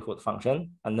likelihood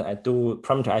function, and then I do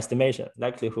parameter estimation,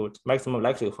 maximum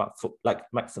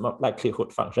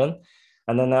likelihood function,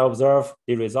 and then I observe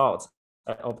the result.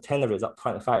 I obtain the result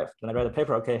 0.5. Then I write a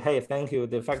paper. Okay, hey, thank you,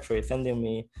 the factory, sending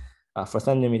me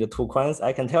the two coins.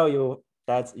 I can tell you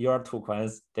that your two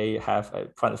coins, they have a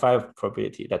 0.5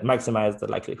 probability that maximize the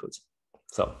likelihood.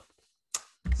 So,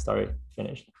 story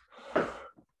finished.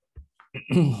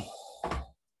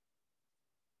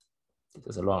 This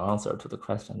is a long answer to the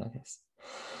question, I guess.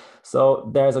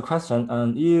 So there's a question,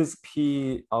 is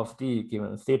P of D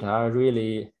given theta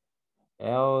really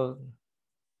L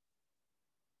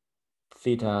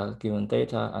theta given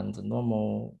data and the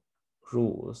normal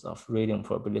rules of reading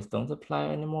probabilities don't apply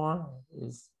anymore?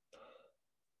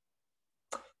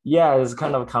 Yeah, it's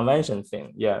kind of a convention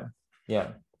thing. Yeah.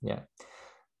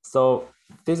 So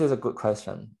this is a good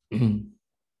question.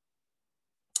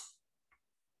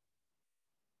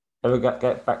 I will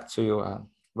get back to you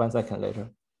 1 second later.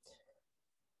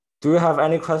 Do you have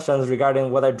any questions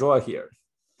regarding what I draw here?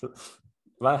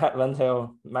 One head, one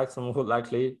tail, maximum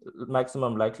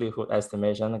likelihood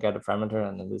estimation, get a parameter,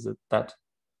 and then this is that.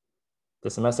 The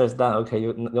semester is done. Okay,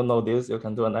 you know this, you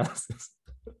can do analysis.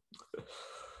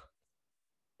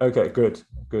 Okay, good,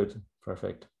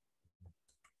 perfect.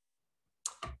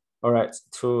 All right,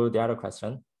 to the other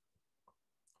question.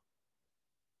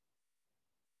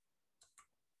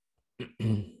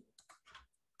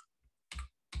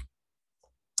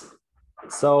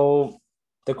 So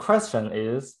the question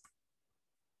is,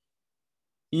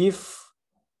 if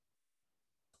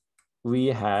we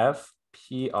have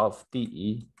P of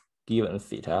D given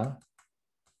theta,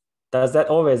 does that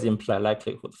always imply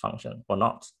likelihood function or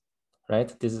not? Right?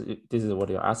 This is what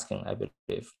you're asking, I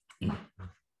believe.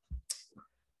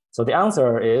 So the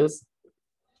answer is,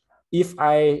 if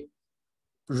I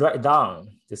write down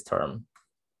this term,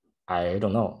 I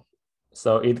don't know.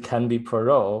 So it can be per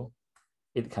row,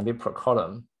 it can be per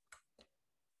column.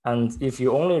 And if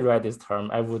you only write this term,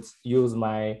 I would use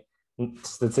my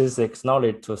statistics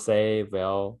knowledge to say,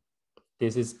 well,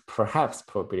 this is perhaps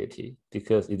probability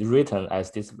because it's written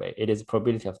as this way. It is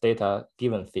probability of data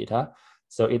given theta.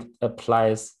 So it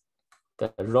applies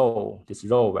the row, this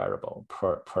row variable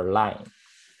per line.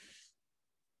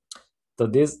 So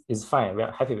this is fine.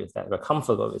 We're happy with that. We're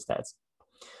comfortable with that.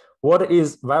 What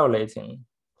is violating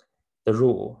the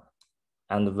rule?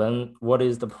 And what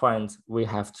is the point we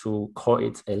have to call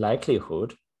it a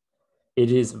likelihood? It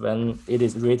is when it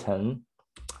is written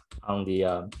on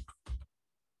the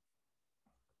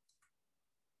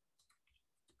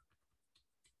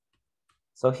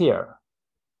so here,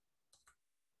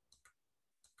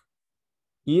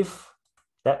 if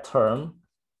that term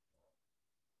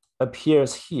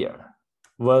appears here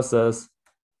versus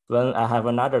when I have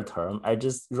another term, I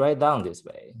just write down this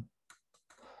way.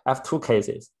 I have two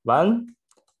cases. One,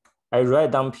 I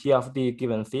write down P of D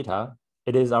given theta.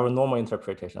 It is our normal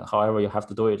interpretation. However, you have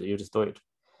to do it, you just do it.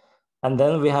 And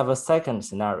then we have a second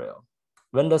scenario.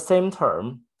 When the same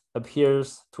term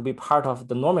appears to be part of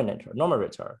the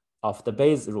numerator of the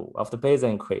Bayes rule, of the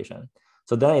Bayesian equation,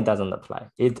 so then it doesn't apply.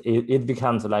 It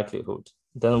becomes a likelihood.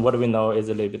 Then what we know is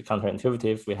a little bit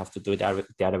counterintuitive. We have to do it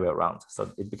the other way around.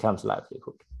 So it becomes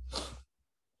likelihood.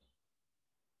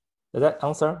 Does that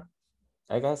answer?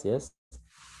 I guess, yes.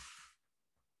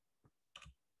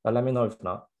 But let me know if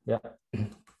not. Yeah.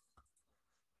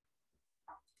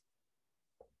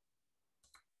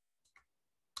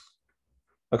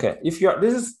 Okay, if you're,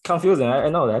 this is confusing, I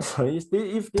know that. So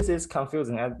if this is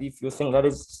confusing, and if you think that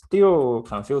is still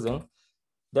confusing,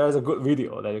 there is a good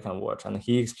video that you can watch, and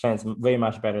he explains way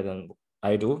much better than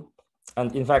I do.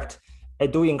 And in fact, I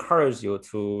do encourage you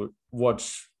to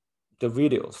watch the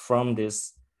videos from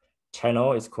this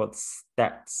channel. It's called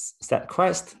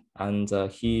StatQuest,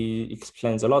 and he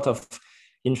explains a lot of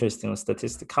interesting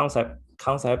statistical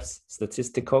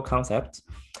concepts,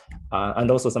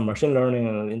 and also some machine learning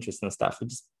and interesting stuff.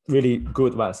 It's really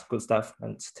good ones, good stuff.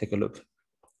 And take a look.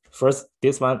 First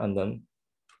this one, and then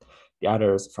the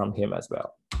others from him as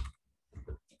well.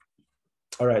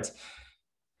 All right.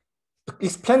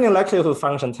 Explaining likelihood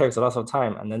function takes a lot of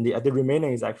time, and then the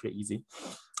remaining is actually easy.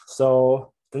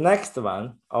 So the next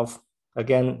one of,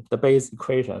 again, the Bayes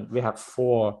equation, we have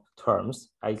 4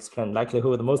 terms. I explained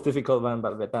likelihood, the most difficult one,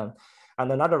 but we're done.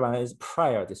 And another one is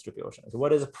prior distribution. So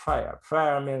what is prior?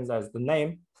 Prior means, as the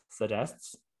name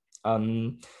suggests,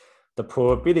 the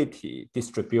probability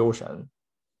distribution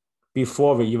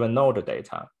before we even know the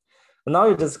data. Now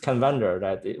you just can wonder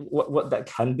that what that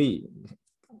can be.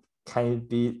 Can it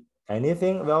be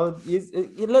anything? Well, it's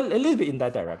a little bit in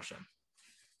that direction.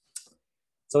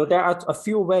 So there are a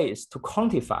few ways to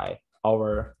quantify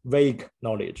our vague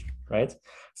knowledge, right?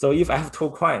 So if I have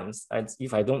 2 coins, and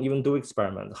if I don't even do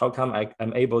experiment, how come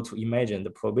I'm able to imagine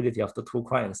the probability of the 2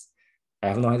 coins? I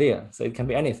have no idea. So it can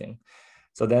be anything.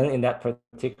 So then in that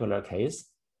particular case,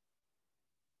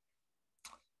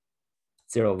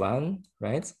 0, 1,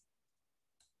 right?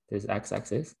 This is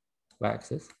x-axis,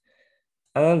 y-axis.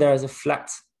 And then there's a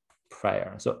flat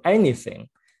prior. So anything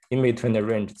in between the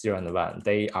range 0 and 1,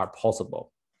 they are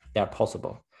possible. They are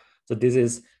possible. So this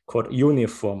is called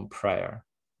uniform prior.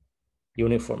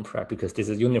 Uniform prior, because this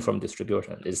is uniform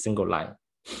distribution, it's single line.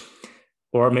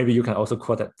 Or maybe you can also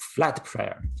call that flat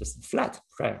prior, just flat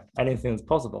prior. Anything is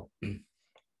possible. And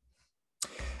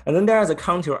then there is a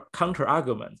counter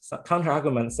argument. So counter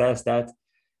argument says that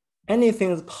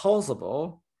anything is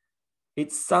possible.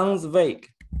 It sounds vague,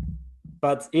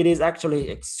 but it is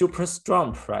actually a super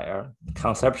strong prior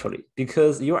conceptually,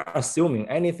 because you are assuming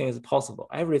anything is possible.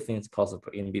 Everything is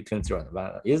possible in between 0 and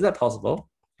 1. Is that possible?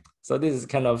 So this is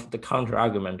kind of the counter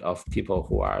argument of people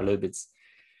who are a little bit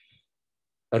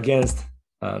against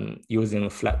using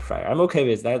flat prior. I'm okay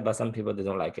with that, but some people, they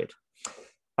don't like it.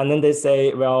 And then they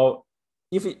say, well,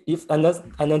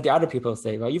 and then the other people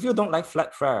say, well, if you don't like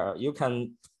flat prior, you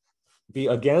can be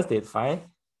against it, fine.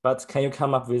 But can you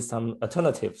come up with some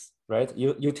alternatives, right?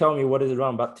 You tell me what is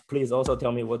wrong, but please also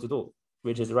tell me what to do,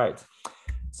 which is right.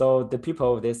 So the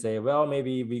people, they say, well,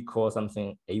 maybe we call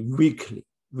something a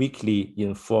weakly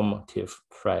informative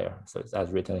prior. So it's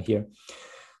as written here.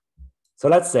 So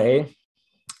let's say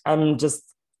in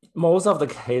most of the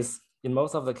cases,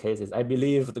 I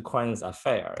believe the coins are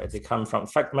fair. They come from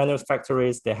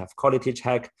manufacturers, they have quality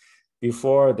check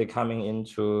before they coming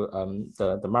into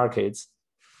the markets.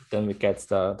 Then we get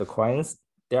the coins.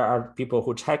 There are people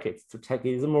who check it. To check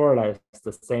it is more or less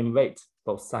the same weight,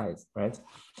 both sides, right?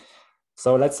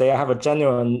 So let's say I have a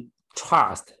genuine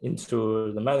trust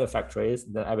into the manufacturers,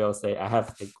 then I will say I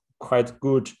have a quite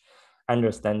good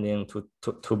understanding to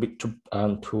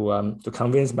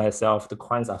convince myself the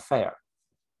coins are fair.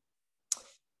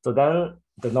 So then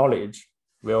the knowledge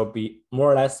will be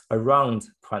more or less around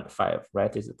 0.5,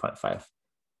 right? This is 0.5.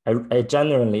 I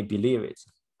genuinely believe it.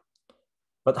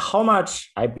 But how much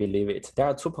I believe it? There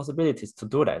are 2 possibilities to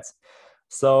do that.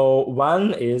 So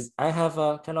one is I have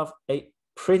a kind of a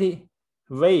pretty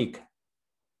vague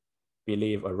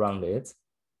belief around it.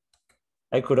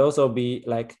 I could also be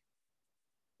like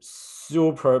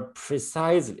super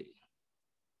precisely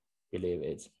believe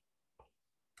it.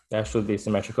 That should be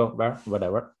symmetrical,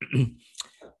 whatever.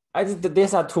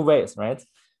 These are 2 ways, right?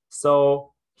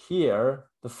 So here,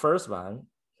 the first one,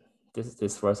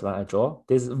 this first one I draw,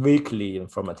 this is weakly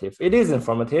informative. It is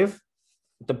informative.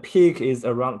 The peak is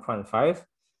around 0.5,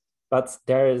 but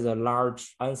there is a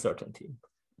large uncertainty.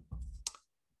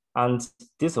 And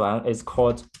this one is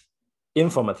called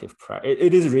informative prior.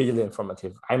 It is really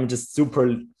informative. I'm just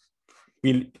super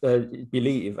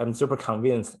I'm super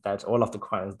convinced that all of the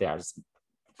coins, they are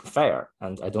fair.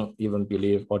 And I don't even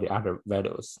believe all the other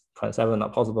values. 0.7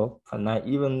 not possible, 0.9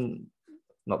 even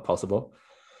not possible.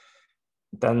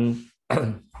 Then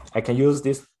I can use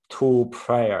this 2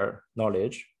 prior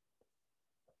knowledge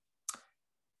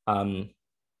to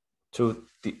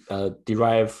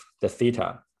derive the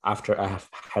theta after I have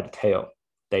had tail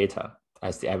data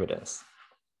as the evidence.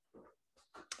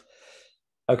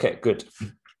 Okay, good.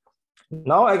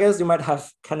 Now I guess you might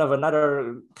have kind of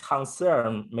another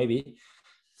concern maybe.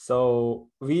 So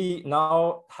we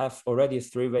now have already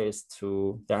 3 ways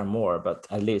to, there are more, but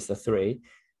at least 3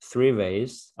 three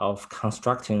ways of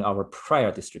constructing our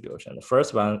prior distribution. The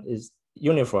first one is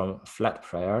uniform flat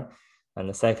prior, and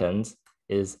the second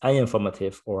is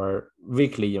uninformative or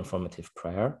weakly informative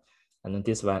prior, and then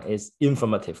this one is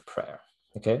informative prior.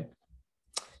 Okay.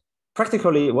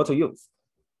 Practically, what to use?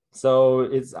 So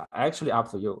it's actually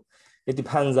up to you. It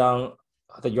depends on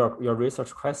your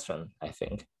research question, I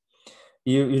think.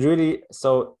 You really,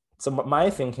 so my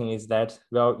thinking is that,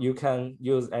 well, you can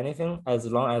use anything as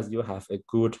long as you have a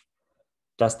good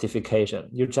justification.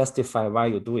 You justify why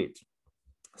you do it.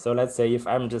 So let's say if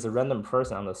I'm just a random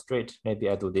person on the street, maybe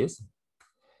I do this.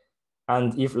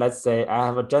 And if, let's say, I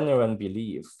have a genuine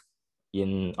belief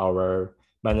in our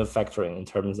manufacturing in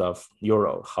terms of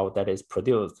euro, how that is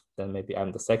produced, then maybe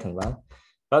I'm the second one.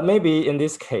 But maybe in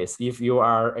this case, if you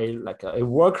are a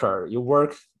worker, you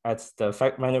work at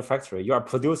the manufacturer, you are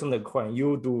producing the coin,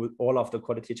 you do all of the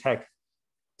quality check.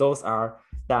 Those are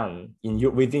done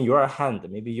within your hand.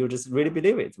 Maybe you just really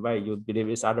believe it, right? You believe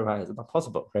it's otherwise not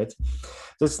possible, right?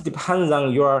 So it depends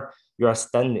on your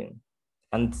standing.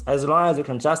 And as long as you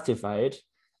can justify it,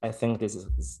 I think this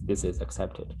is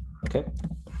accepted. Okay.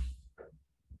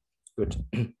 Good.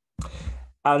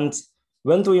 And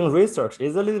when doing research,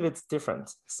 it's a little bit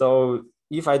different. So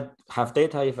if I have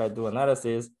data, if I do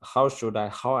analysis, how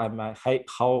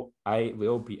I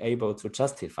will be able to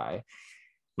justify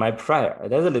my prior?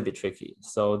 That's a little bit tricky.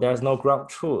 So there's no ground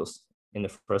truth in the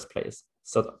first place.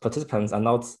 So participants are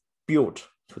not built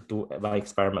to do one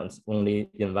experiment only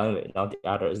in one way, not the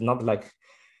other. It's not like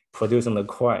producing the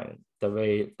coin the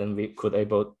way then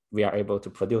we are able to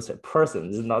produce a person.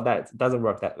 It's not that, it doesn't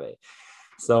work that way.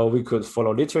 So we could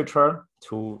follow literature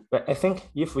but I think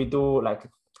if we do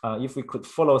if we could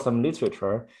follow some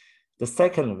literature, the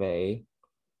second way,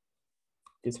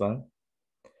 this one,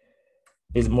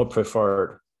 is more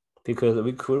preferred because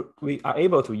we are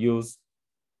able to use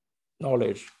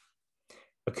knowledge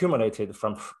accumulated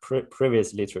from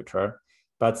previous literature,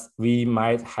 but we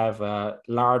might have a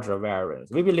larger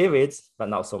variance. We believe it, but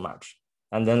not so much.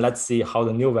 And then let's see how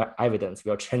the new evidence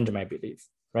will change my belief,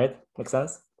 right? Make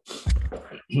sense?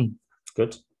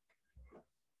 Good.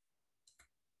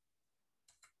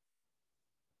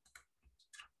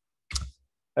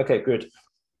 Okay, good.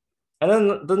 And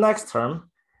then the next term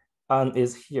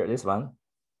is here, this one,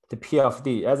 the P of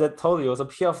D. As I told you, so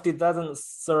P of D doesn't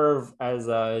serve as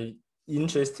a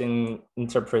interesting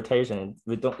interpretation.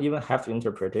 We don't even have to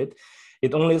interpret it.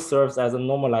 It only serves as a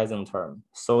normalizing term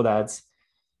so that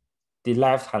the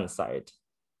left-hand side,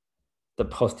 the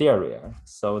posterior,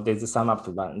 so this is sum up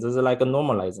to one. This is like a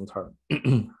normalizing term.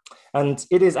 And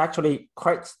it is actually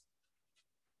quite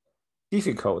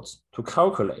difficult to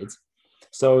calculate.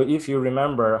 So if you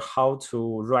remember how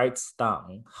to write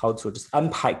down, how to just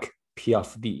unpack P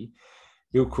of D,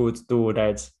 you could do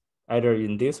that either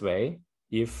in this way,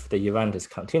 if the event is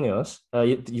continuous,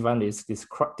 the event is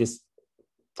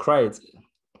discrete,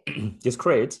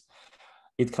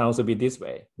 it can also be this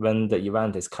way when the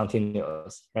event is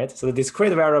continuous, right? So the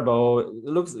discrete variable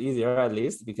looks easier at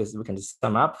least because we can just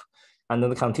sum up, and then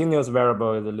the continuous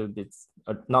variable is a little bit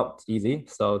not easy.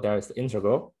 So there's the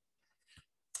integral.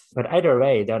 But either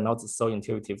way, they're not so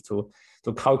intuitive to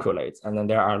calculate. And then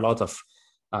there are a lot of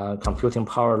computing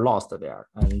power lost there.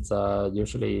 And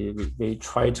usually we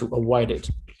try to avoid it.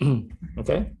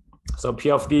 Okay, so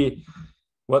P of D,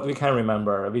 what we can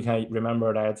remember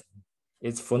that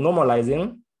it's for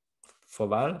normalizing, for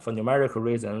one, for numerical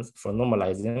reasons, for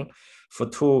normalizing, for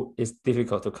two, it's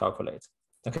difficult to calculate.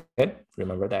 Okay,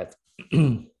 remember that.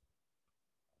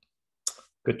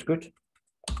 Good.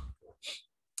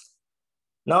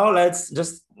 Now let's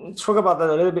just talk about that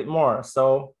a little bit more.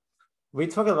 So we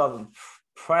talked about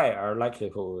prior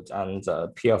likelihood and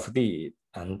P of D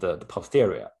and the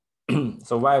posterior.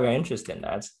 So why we're interested in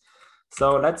that?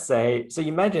 So let's say, so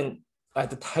imagine at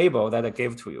the table that I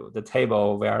gave to you, the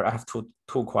table where I have two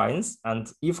coins, and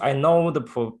if I know the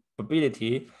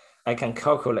probability, I can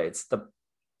calculate the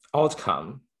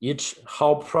outcome,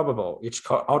 how probable each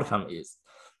outcome is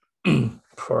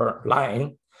per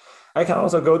line. I can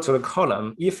also go to the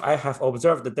column. If I have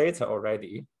observed the data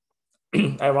already,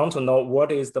 I want to know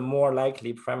what is the more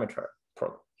likely parameter,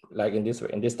 like in this way,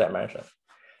 in this dimension,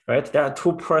 right? There are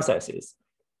two processes.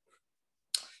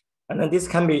 And then this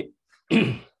can be,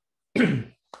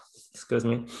 excuse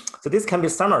me. So this can be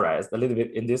summarized a little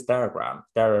bit in this diagram.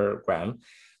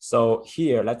 So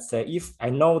here, let's say if I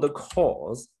know the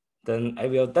cause, then I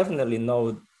will definitely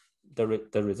know the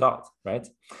result, right?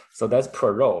 So that's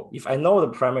per row. If I know the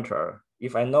parameter,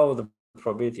 if I know the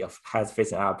probability of heads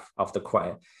facing up of the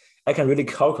coin, I can really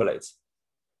calculate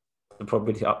the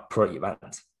probability per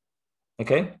event,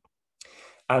 okay?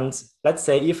 And let's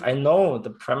say if I know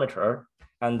the parameter,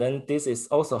 and then this is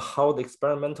also how the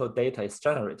experimental data is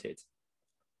generated.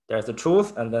 There's the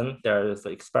truth, and then there is the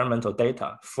experimental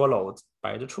data followed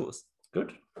by the truth.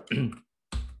 Good.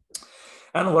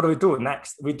 And what do we do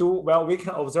next? We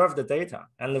can observe the data,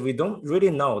 and we don't really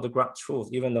know the ground truth,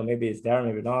 even though maybe it's there,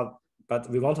 maybe not, but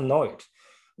we want to know it.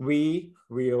 We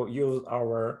will use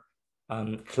our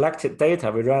collected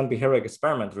data. We run behavioral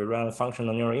experiment, we run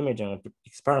functional neural imaging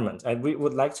experiment, and we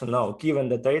would like to know, given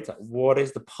the data, what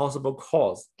is the possible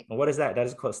cause? And what is that? That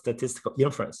is called statistical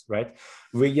inference, right?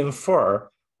 We infer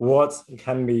what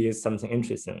can be something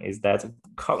interesting. Is that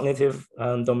cognitive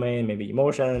domain, maybe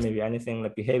emotion, maybe anything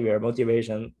like behavior,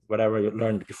 motivation, whatever you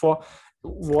learned before.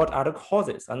 What are the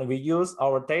causes? And we use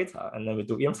our data and then we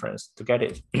do inference to get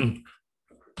it.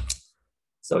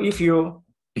 So if you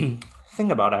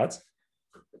think about that,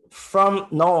 from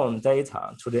known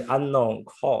data to the unknown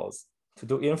cause to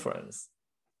do inference,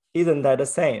 isn't that the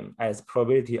same as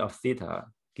probability of theta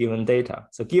given data?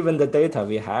 So given the data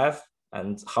we have,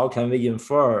 and how can we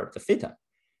infer the theta?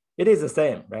 It is the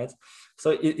same, right?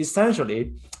 So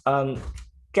essentially,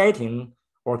 getting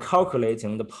or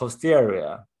calculating the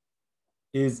posterior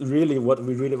is really what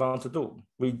we really want to do.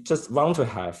 We just want to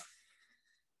have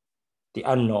the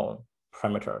unknown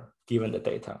parameter given the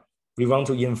data. We want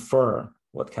to infer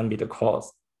what can be the cause.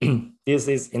 This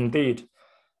is indeed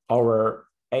our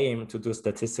aim to do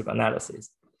statistical analysis.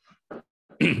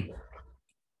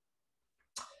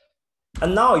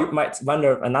 And now you might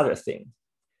wonder another thing.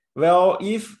 Well,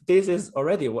 if this is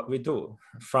already what we do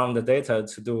from the data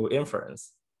to do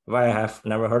inference, why I have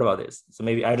never heard about this? So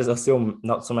maybe I just assume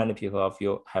not so many people of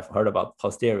you have heard about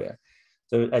posterior.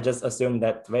 So I just assume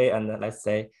that way, and let's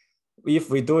say, if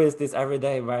we do this every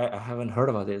day, why I haven't heard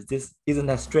about this? This isn't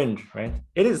that strange, right?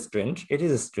 It is strange. It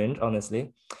is strange,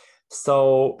 honestly.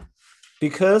 So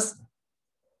because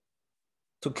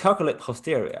to calculate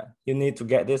posterior, you need to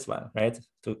get this one, right?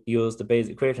 To use the Bayes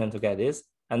equation to get this.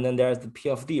 And then there's the P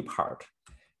of D part,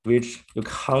 which you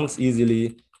can't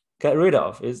easily get rid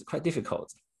of. It's quite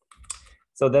difficult.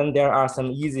 So then there are some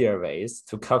easier ways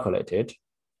to calculate it,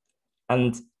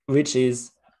 and which is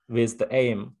with the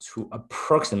aim to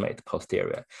approximate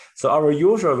posterior. So our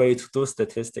usual way to do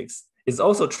statistics is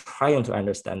also trying to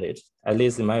understand it, at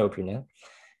least in my opinion.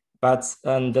 But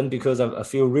then because of a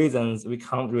few reasons, we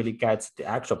can't really get the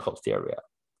actual posterior.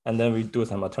 And then we do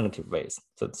some alternative ways.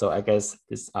 So I guess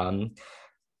this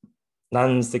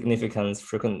non-significant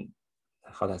frequent,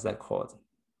 how does that called?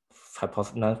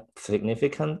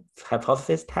 Non-significant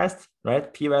hypothesis test,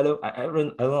 right? P-value, I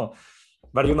don't know.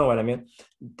 But you know what I mean?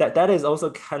 That is also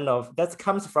kind of, that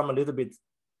comes from a little bit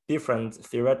different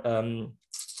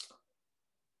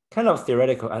kind of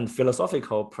theoretical and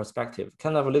philosophical perspective,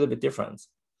 kind of a little bit different.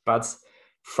 But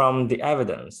from the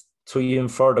evidence to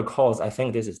infer the cause, I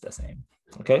think this is the same.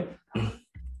 Okay.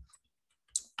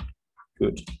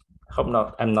 Good. Hope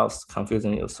not. I'm not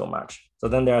confusing you so much. So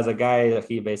then there's a guy.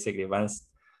 He basically once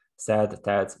said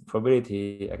that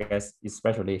probability, I guess,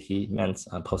 especially he meant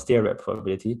posterior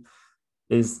probability,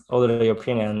 is orderly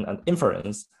opinion and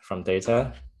inference from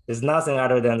data is nothing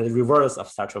other than the reverse of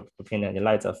such opinion in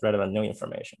light of relevant new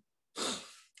information.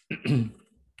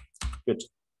 Good.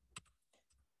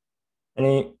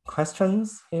 Any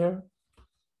questions here?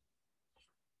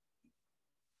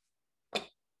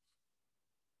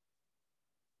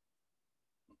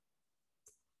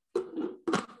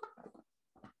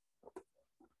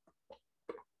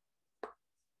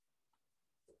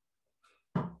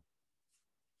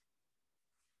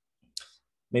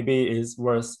 Maybe it's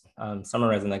worth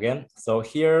summarizing again. So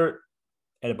here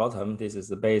at the bottom, this is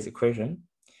the Bayes equation.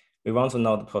 We want to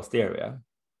know the posterior.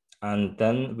 And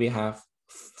then we have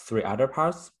three other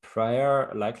parts: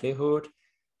 prior, likelihood,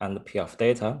 and the P of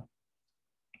data.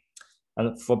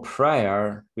 And for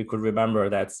prior, we could remember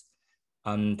that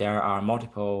there are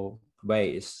multiple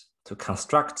ways to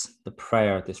construct the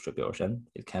prior distribution.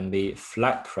 It can be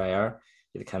flat prior,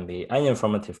 it can be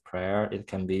uninformative prior, it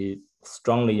can be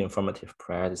strongly informative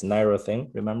prior, this narrow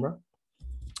thing, remember?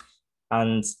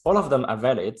 And all of them are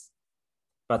valid,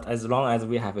 but as long as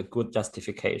we have a good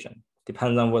justification,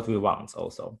 depends on what we want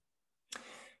also.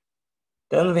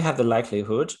 Then we have the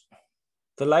likelihood.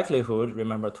 The likelihood,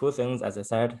 remember two things, as I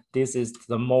said, this is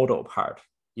the model part.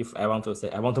 If I want to say,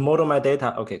 I want to model my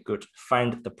data, okay, good,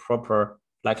 find the proper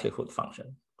likelihood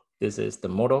function. This is the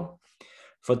model.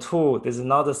 For two, this is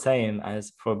not the same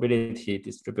as probability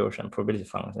distribution, probability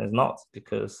function. It's not,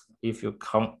 because if you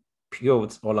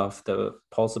compute all of the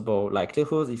possible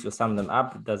likelihoods, if you sum them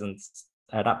up, it doesn't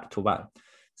add up to one.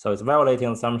 So it's violating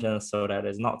assumptions, so that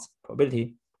is not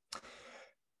probability.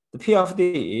 The P of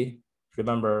D,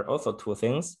 remember also two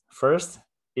things. First,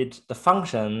 the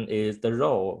function is the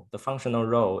role. The functional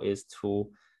role is to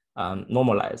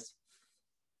normalize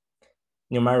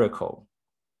numerical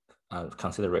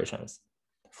considerations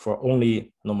for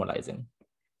only normalizing.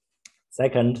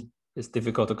 Second, it's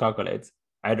difficult to calculate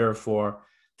either for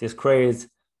discrete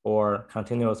or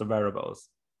continuous variables.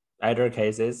 Either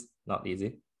cases, not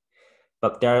easy,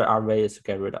 but there are ways to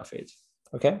get rid of it.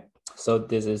 Okay, so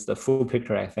this is the full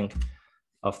picture, I think,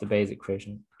 of the Bayes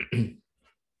equation. Does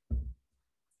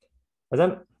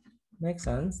that make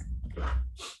sense?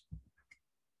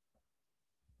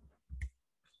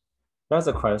 There's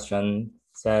a question,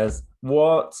 says,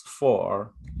 what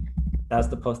for does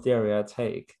the posterior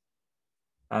take?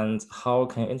 And how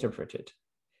can you interpret it?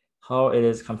 How it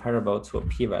is comparable to a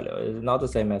p-value? It's not the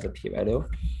same as a p-value.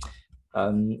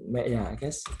 Yeah, I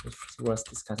guess it's worth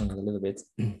discussing it a little bit.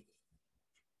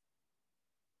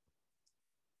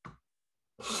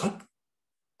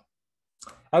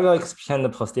 I will explain the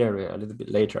posterior a little bit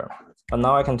later, but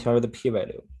now I can tell you the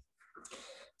p-value.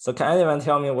 So can anyone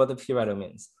tell me what the p-value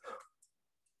means?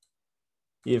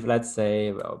 If let's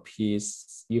say, well, p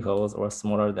is equals or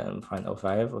smaller than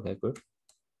 0.05, okay, good.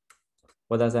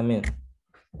 What does that mean?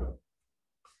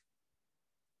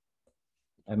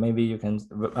 And maybe you can,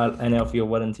 any of you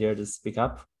volunteer to speak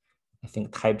up. I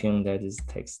think typing that just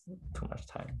takes too much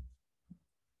time.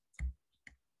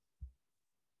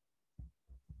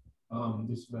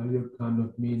 This value kind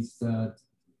of means that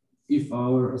if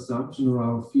our assumption or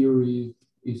our theory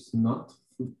is not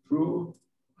true,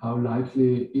 how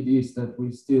likely it is that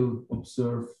we still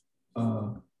observe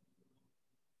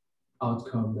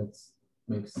outcome that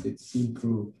makes it seem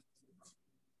true.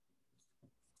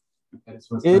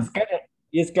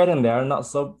 It's getting there, not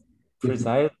so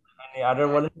precise. Any other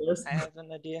volunteers? I have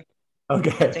an idea.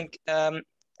 Okay. I think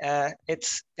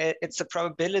it's a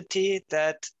probability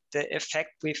that the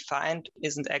effect we find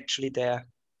isn't actually there.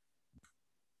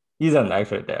 Isn't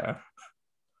actually there.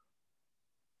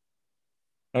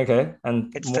 Okay,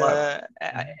 and it's more. The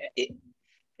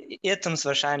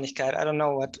Irrtumswahrscheinlichkeit. I don't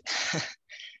know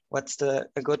what's a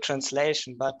good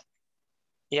translation, but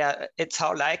yeah, it's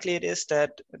how likely it is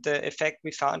that the effect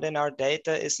we found in our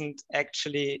data isn't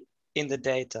actually in the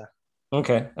data.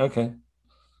 Okay, okay.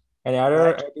 Any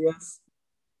other ideas?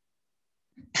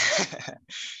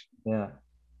 Yeah.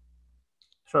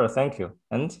 Sure, thank you.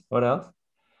 And what else?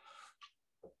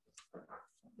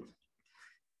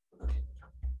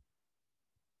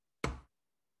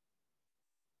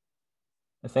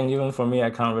 I think even for me, I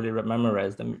can't really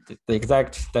memorize the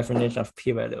exact definition of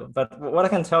p-value. But what I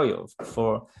can tell you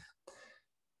for,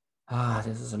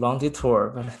 this is a long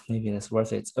detour, but maybe it's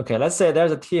worth it. Okay, let's say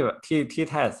there's a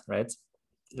t-test, right?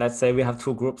 Let's say we have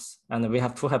two groups and we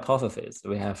have two hypotheses.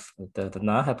 We have the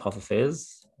null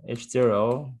hypothesis,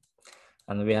 H0,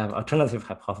 and we have alternative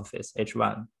hypothesis,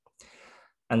 H1.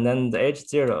 And then the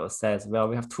H0 says, well,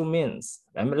 we have two means.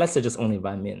 I mean, let's say just only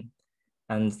one mean.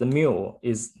 And the mu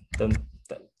is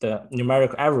the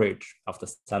numerical average of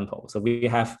the sample. So we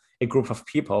have a group of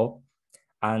people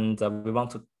and we want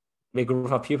to, a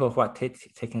group of people who are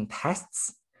taking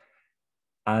tests,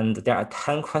 and there are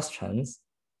 10 questions.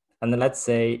 And let's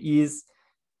say is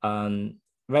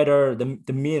whether the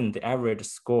mean, the average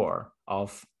score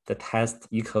of the test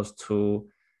equals to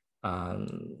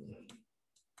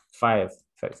 5,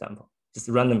 for example. Just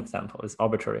a random example, it's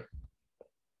arbitrary.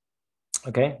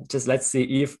 Okay, just let's see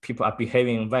if people are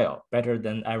behaving well, better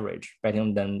than average,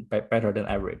 better than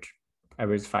average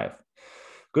 5.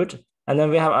 Good. And then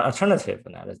we have an alternative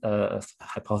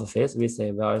hypothesis. We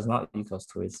say, well, it's not equals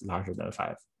to, it's larger than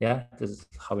 5. Yeah, this is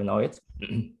how we know it.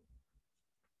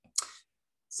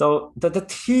 So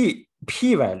the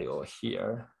p-value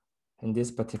here, in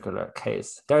this particular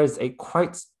case, there is a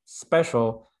quite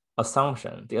special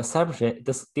assumption. The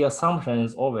assumption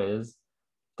is always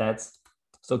that,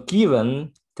 so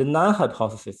given the null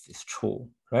hypothesis is true,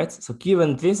 right? So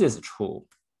given this is true,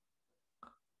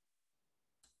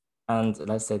 and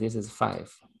let's say this is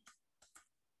 5,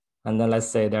 and then let's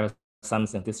say there's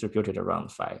something distributed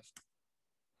around 5.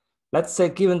 Let's say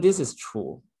given this is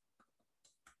true,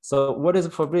 so what is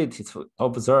the probability to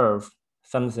observe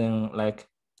something like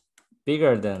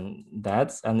bigger than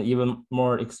that and even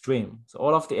more extreme? So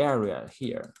all of the area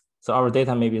here. So our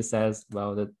data maybe says,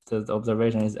 well, the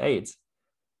observation is 8.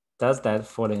 Does that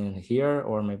fall in here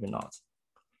or maybe not?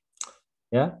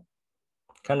 Yeah,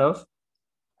 kind of.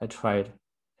 I tried.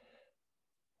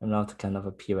 I'm not kind of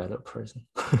a p-value person.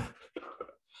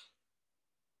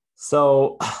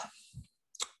 So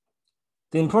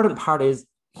the important part is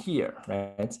here,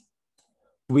 right?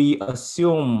 We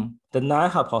assume the null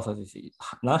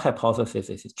hypothesis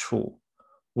is true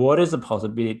what is the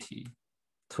possibility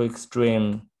to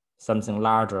extreme something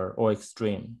larger or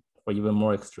extreme or even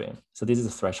more extreme? So this is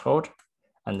the threshold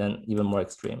and then even more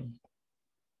extreme.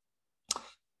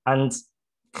 And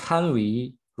can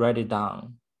we write it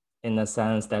down in the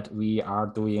sense that we are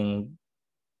doing,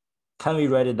 can we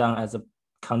write it down as a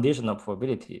conditional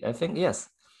probability? I think yes.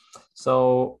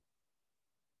 So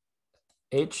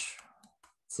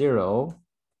H0,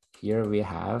 here we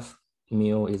have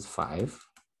mu is 5.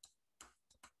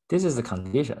 This is the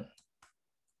condition.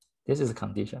 This is a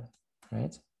condition,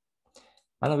 right?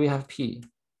 And we have P.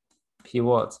 P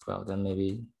what? Well, then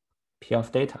maybe P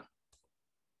of data.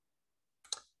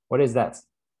 What is that?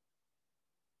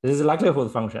 This is a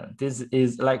likelihood function. This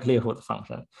is likelihood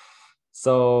function.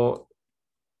 So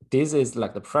this is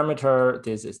like the parameter.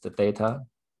 This is the data,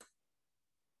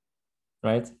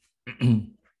 right?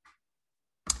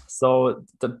 So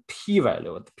the P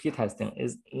value, the P testing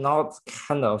is not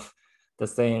kind of the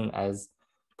same as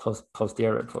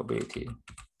posterior probability.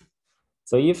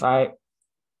 So if I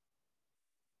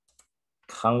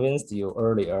convinced you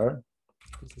earlier,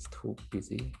 this is too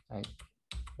busy, I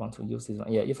want to use this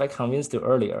one. Yeah, if I convinced you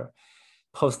earlier,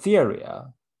 posterior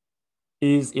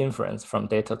is inference from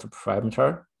data to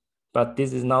parameter, but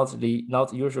this is not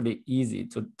usually easy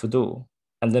to do.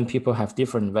 And then people have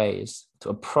different ways to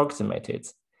approximate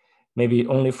it, maybe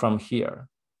only from here.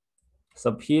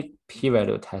 So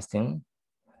p-value testing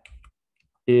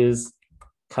is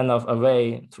kind of a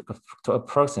way to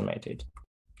approximate it,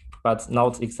 but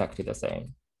not exactly the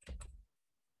same.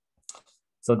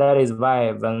 So that is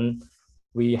why when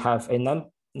we have a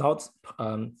not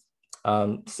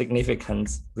significant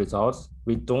result,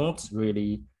 we don't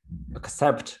really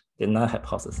accept the null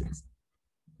hypothesis.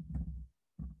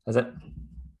 Does that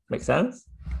make sense?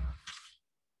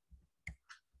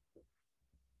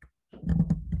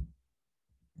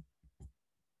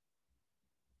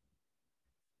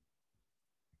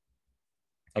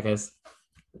 I guess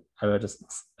I will just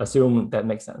assume that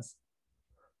makes sense.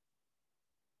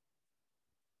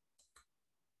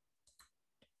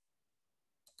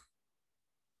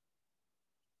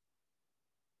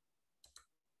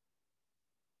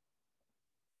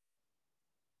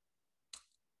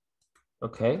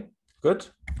 Okay, good.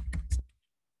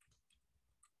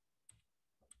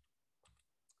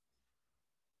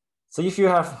 So if you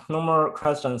have no more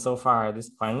questions so far at this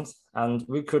point, and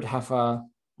we could have a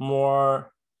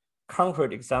more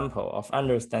concrete example of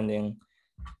understanding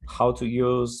how to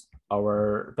use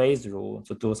our Bayes rule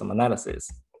to do some analysis.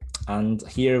 And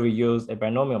here we use a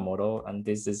binomial model, and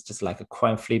this is just like a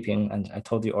coin flipping, and I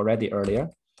told you already earlier.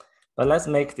 But let's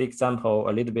make the example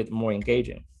a little bit more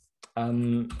engaging.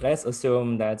 Let's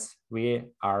assume that we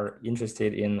are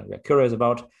interested in, we're curious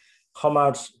about how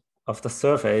much of the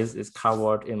surface is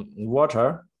covered in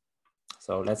water.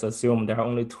 So let's assume there are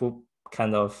only two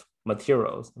kind of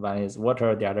materials. One is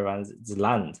water, the other one is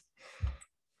land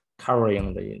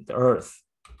covering the earth.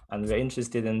 And we're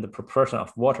interested in the proportion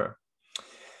of water.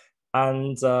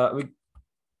 And we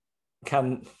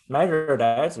can measure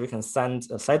that. We can send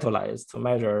satellites to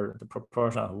measure the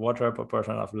proportion of water,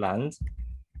 proportion of land.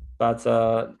 But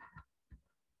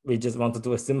we just want to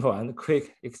do a simple and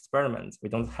quick experiment. We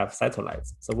don't have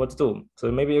satellites. So what to do?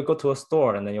 So maybe you go to a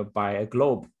store and then you buy a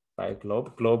globe.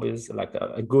 Globe is like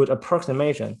a good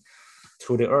approximation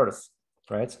to the Earth,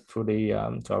 right?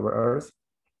 To our Earth.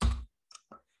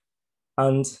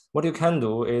 And what you can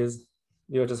do is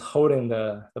you're just holding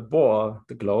the ball,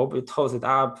 the globe, you toss it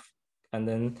up, and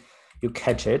then you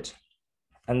catch it,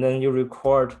 and then you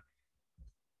record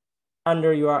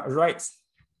under your right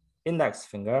index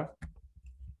finger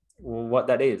what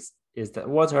that is that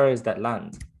water, is that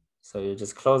land. So you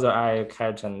just close your eye,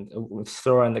 catch, and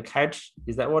throw in the catch.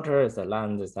 Is that water? Is that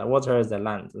land? Is that water? Is that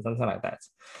land? Something like that.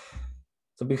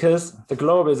 So because the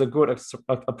globe is a good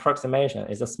approximation,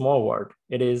 it's a small world.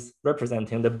 It is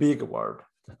representing the big world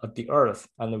of the Earth,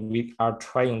 and we are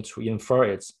trying to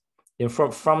infer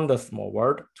from the small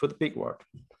world to the big world.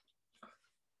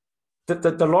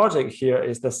 The logic here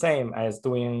is the same as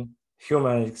doing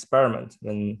human experiment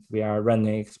when we are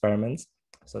running experiments.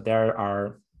 So there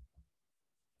are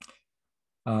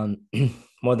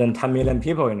more than 10 million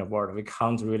people in the world. We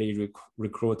can't really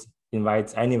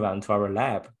invite anyone to our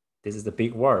lab. This is the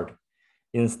big world.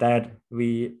 Instead,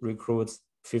 we recruit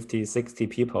 50, 60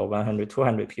 people, 100,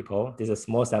 200 people. This is a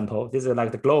small sample. This is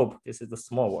like the globe. This is the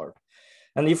small world.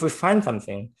 And if we find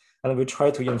something, and we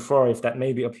try to infer if that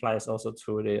maybe applies also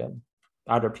to the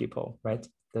other people, right?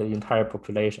 The entire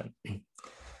population.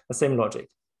 The same logic.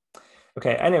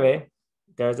 Okay, anyway,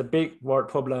 there's a big word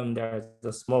problem, there's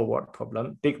a small word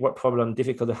problem. Big word problem,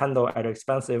 difficult to handle, either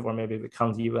expensive or maybe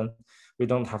becomes even, we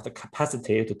don't have the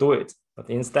capacity to do it. But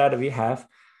instead we have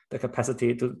the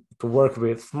capacity to work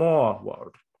with small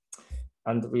word.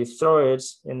 And we throw it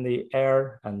in the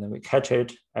air and then we catch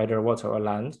it, either water or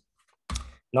land.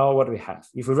 Now what we have?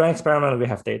 If we run experiment, we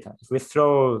have data. If we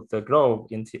throw the globe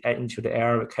into the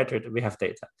air, we catch it, we have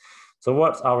data. So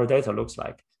what our data looks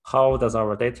like? How does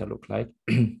our data look like?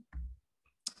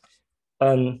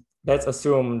 And let's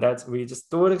assume that we just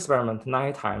do the experiment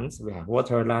 9 times. We have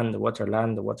water, land, water,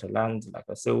 land, water, land, like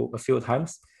a few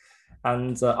times.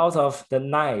 And out of the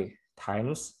 9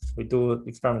 times, we do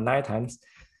experiment 9 times,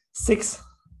 6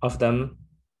 of them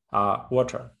are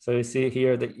water. So you see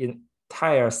here the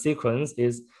entire sequence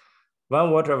is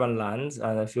 1 water, 1 land,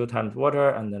 and a few times water,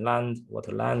 and then land,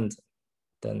 water, land.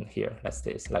 Then here, that's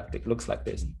this, like it looks like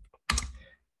this.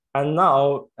 And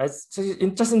now, it's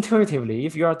just intuitively,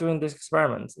 if you are doing this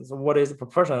experiment, so what is the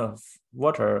proportion of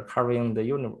water covering the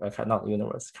universe, not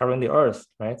universe, covering the Earth,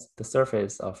 right? The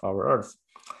surface of our Earth.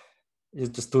 You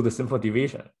just do the simple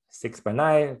division, 6 by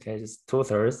 9, okay, just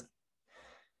 2/3.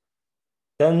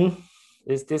 Then,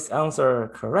 is this answer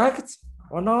correct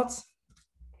or not?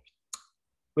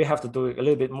 We have to do a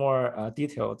little bit more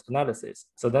detailed analysis.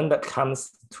 So then that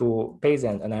comes to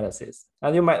Bayesian analysis.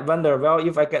 And you might wonder, well,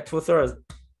 if I get 2/3,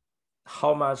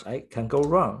 how much I can go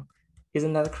wrong?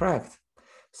 Isn't that correct?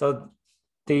 So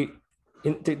the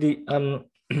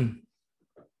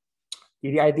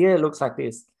idea looks like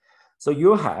this. So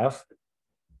you have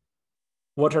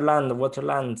water,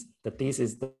 land, that this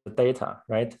is the data,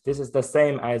 right? This is the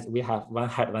same as we have 1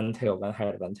 head, 1 tail, 1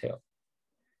 head, 1 tail.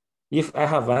 If I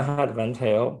have 1 head, 1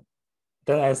 tail,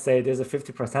 then I say there's a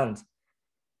 50%.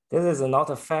 This is not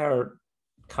a fair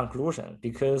conclusion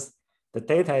because the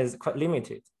data is quite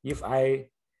limited. If I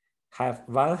have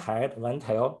 1 head, 1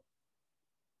 tail,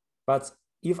 but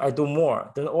if I do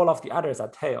more, then all of the others are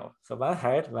tail. So 1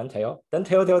 head, 1 tail, then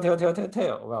tail, tail, tail, tail, tail,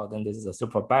 tail. Well, then this is a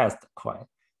super biased coin.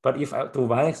 But if I do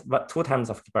 2 times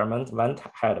of experiment, 1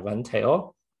 head, 1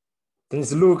 tail, then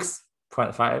it looks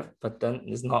 0.5, but then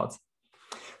it's not.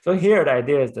 So here the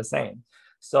idea is the same.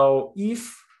 So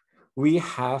if we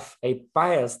have a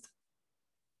biased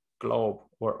globe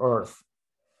or Earth,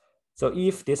 so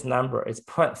if this number is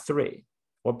 0.3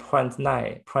 or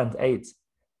 0.9, 0.8,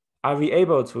 are we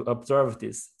able to observe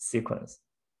this sequence?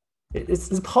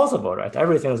 It's possible, right?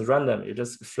 Everything is random. You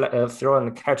just throw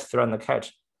and catch, throw and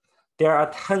catch. There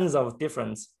are tons of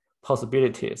different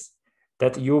possibilities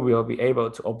that you will be able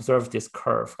to observe this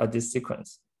curve at this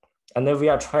sequence. And then we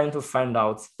are trying to find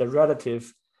out the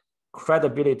relative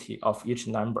credibility of each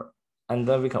number. And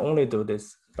then we can only do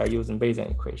this by using Bayesian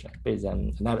equation,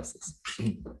 Bayesian analysis.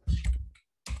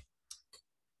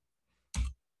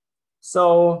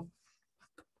 So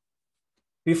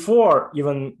before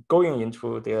even going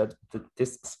into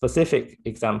this specific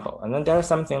example, and then there's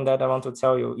something that I want to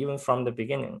tell you even from the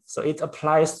beginning. So it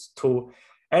applies to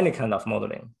any kind of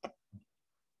modeling.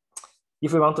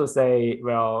 If we want to say,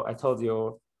 well, I told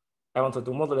you I want to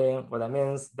do modeling, what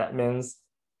that means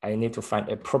I need to find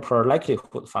a proper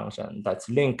likelihood function that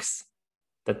links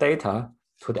the data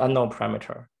to the unknown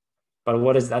parameter. But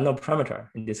what is the unknown parameter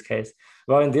in this case?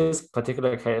 Well, in this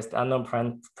particular case, the unknown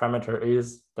parameter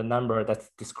is the number that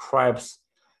describes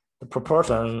the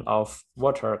proportion of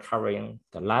water covering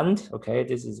the land. Okay,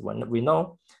 this is what we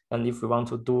know. And if we want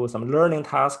to do some learning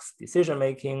tasks,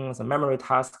 decision-making, some memory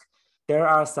tasks, there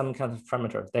are some kind of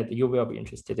parameters that you will be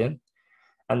interested in.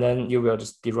 And then you will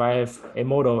just derive a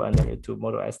model and then you do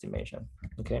model estimation,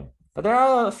 okay? But there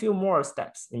are a few more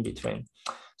steps in between.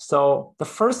 So the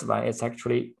first one is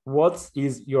actually, what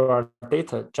is your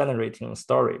data generating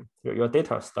story, your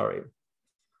data story?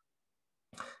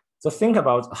 So think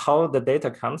about how the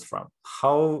data comes from,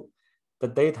 how the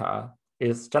data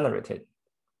is generated.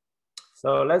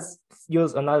 So let's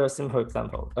use another simple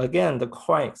example. Again, the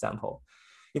coin example.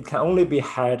 It can only be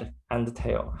head and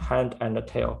tail, head and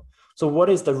tail. So what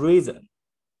is the reason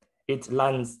it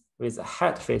lands with a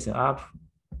head facing up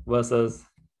versus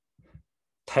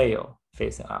tail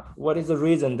facing up? What is the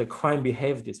reason the coin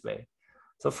behaves this way?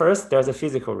 So first, there's a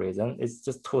physical reason. It's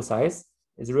just 2 sides.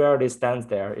 It rarely stands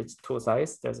there. It's 2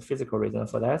 sides. There's a physical reason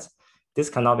for that. This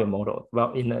cannot be modeled.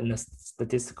 Well, in a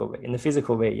statistical way. In a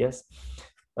physical way, yes.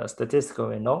 Statistical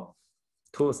way, no.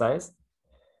 2 sides.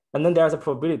 And then there's a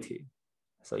probability.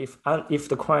 So if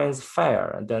the coin is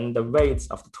fair, then the weight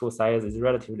of the 2 sides is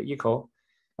relatively equal.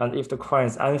 And if the coin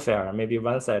is unfair, maybe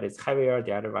one side is heavier,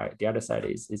 the other side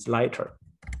is lighter.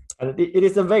 And it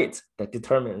is the weight that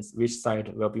determines which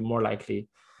side will be more likely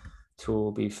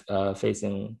to be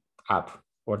facing up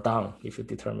or down if you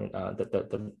determine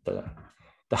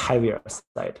the heavier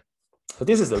side. So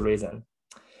this is the reason.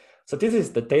 So this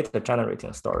is the data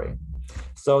generating story.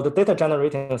 So the data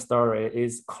generating story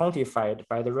is quantified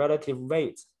by the relative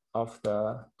weight of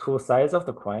the two sides of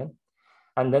the coin.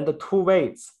 And then the two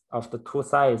weights of the two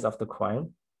sides of the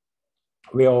coin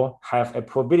will have a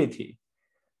probability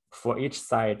for each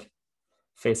side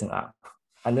facing up.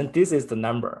 And then this is the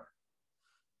number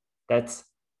that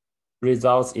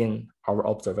results in our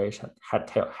observation, head,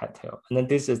 tail, head, tail. And then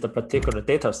this is the particular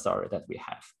data story that we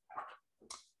have.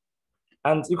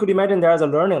 And you could imagine there's a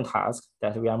learning task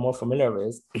that we are more familiar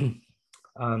with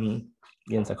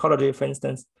in psychology, for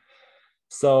instance.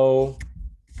 So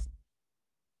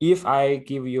if I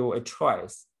give you a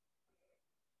choice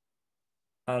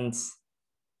and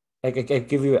I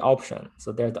give you an option,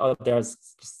 so there's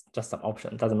just some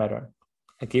option, doesn't matter.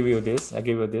 I give you this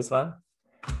one.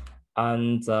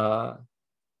 And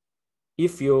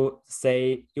if you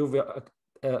say you will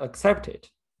accept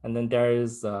it, and then there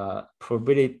is a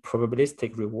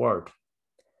probabilistic reward.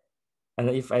 And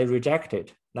if I reject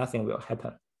it, nothing will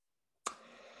happen.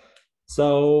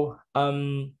 So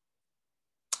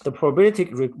the probabilistic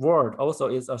reward also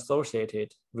is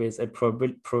associated with a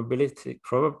probabilistic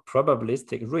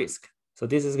risk. So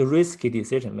this is a risky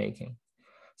decision making.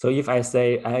 So if I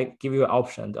say, I give you an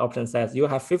option, the option says you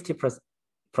have 50%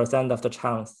 of the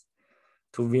chance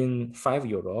to win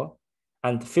 €5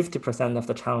 and 50% of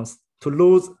the chance to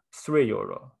lose €3. Do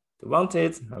you want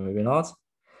it? Or maybe not.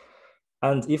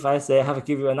 And if I say, I have to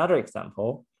give you another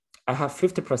example, I have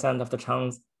 50% of the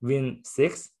chance win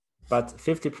 6, but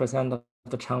 50% of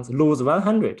the chance lose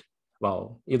 100.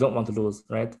 Well, you don't want to lose,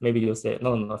 right? Maybe you say,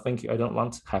 no, thank you. I don't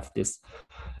want to have this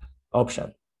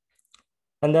option.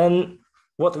 And then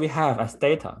what we have as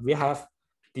data, we have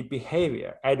the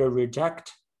behavior, either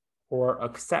reject or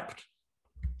accept.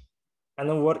 And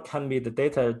then what can be the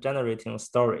data generating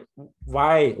story?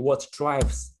 Why, what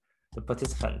drives the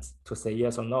participants to say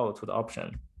yes or no to the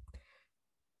option?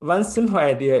 One simple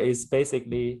idea is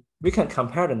basically, we can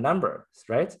compare the numbers,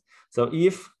 right? So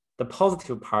if the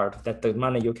positive part, that the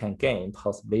money you can gain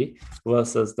possibly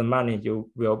versus the money you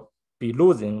will be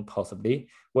losing possibly,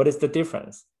 what is the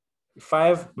difference?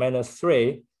 5 minus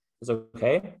 3 is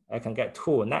okay, I can get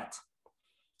 2 net.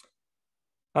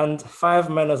 And 5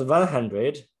 minus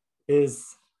 100 is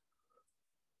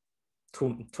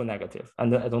too negative,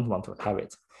 and I don't want to have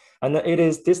it. And it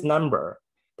is this number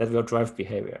that will drive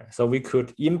behavior. So we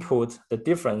could input the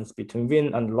difference between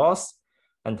win and loss,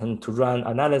 and then to run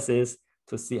analysis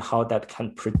to see how that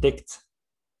can predict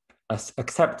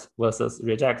accept versus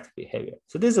reject behavior.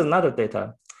 So this is another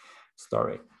data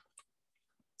story.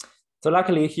 So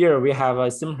luckily here we have a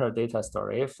similar data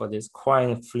story for this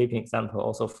coin flipping example,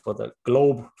 also for the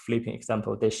globe flipping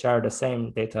example. They share the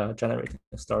same data generating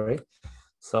story.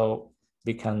 So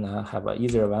we can have an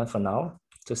easier one for now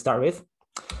to start with.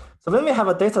 So when we have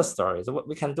a data story, so what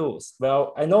we can do is,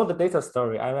 well, I know the data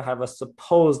story, I will have a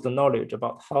supposed knowledge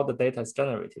about how the data is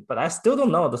generated, but I still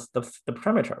don't know the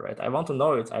parameter, right? I want to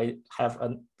know it. I have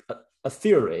a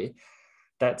theory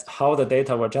that how the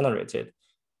data were generated,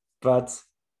 but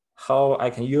how I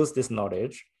can use this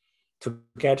knowledge to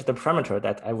get the parameter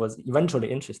that I was eventually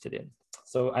interested in.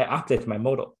 So I update my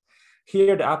model.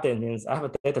 Here, the update means I have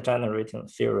a data generating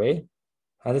theory.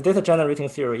 And the data generating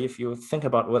theory, if you think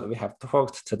about what we have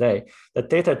talked today, the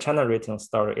data generating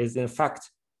story is in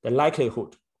fact the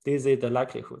likelihood. This is the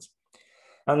likelihood.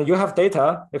 And you have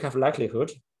data, you have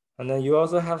likelihood, and then you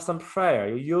also have some prior.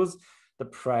 You use the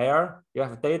prior, you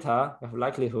have data, you have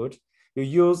likelihood. You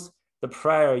use the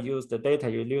prior, use the data,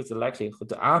 you use the likelihood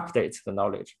to update the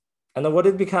knowledge. And then what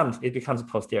it becomes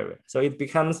posterior. So it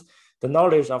becomes the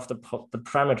knowledge of the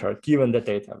parameter given the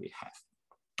data we have.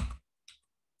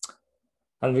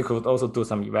 And we could also do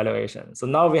some evaluation. So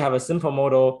now we have a simple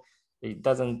model. It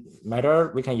doesn't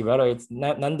matter. We can evaluate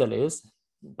nonetheless.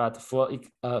 But for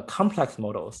complex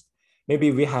models,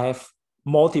 maybe we have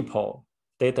multiple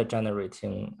data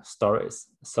generating stories.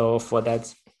 So for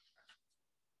that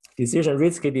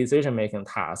risky decision-making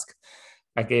task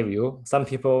I gave you, some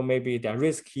people maybe they're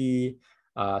risky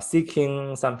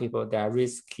seeking, some people they are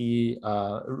risky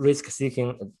risk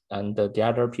seeking, and the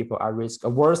other people are risk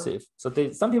aversive. So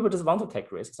some people just want to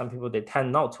take risks, some people they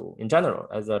tend not to in general,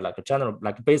 as a general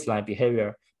baseline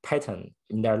behavior pattern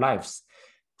in their lives.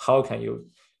 How can you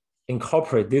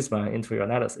incorporate this one into your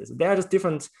analysis? They are just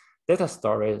different data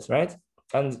stories, right?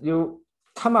 And you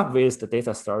come up with the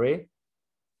data story.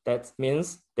 That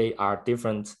means they are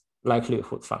different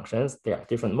likelihood functions. They are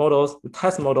different models. You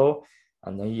test model,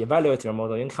 and then you evaluate your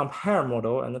model, you compare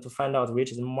model, and then to find out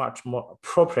which is much more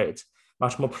appropriate,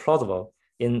 much more plausible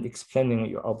in explaining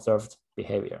your observed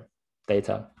behavior,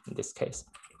 data in this case.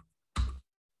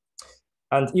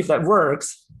 And if that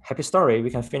works, happy story, we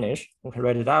can finish, we can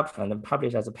write it up and then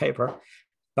publish as a paper.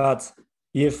 But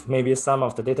if maybe some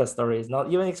of the data story is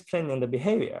not even explaining the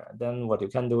behavior, then what you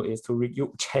can do is to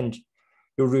you change,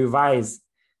 you revise,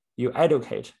 you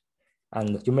educate,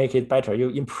 and you make it better. You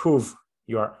improve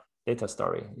your data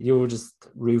story. You just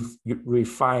you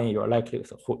refine your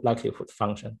likelihood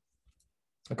function.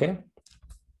 Okay.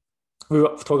 We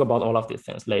will talk about all of these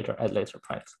things later at later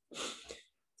points.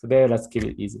 So there, let's keep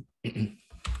it easy.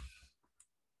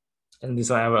 And this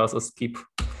one I will also skip.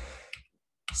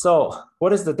 So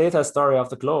what is the data story of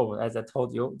the globe? As I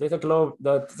told you, data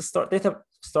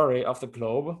story of the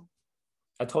globe,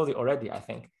 I told you already, I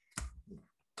think.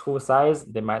 Two sides,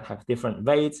 they might have different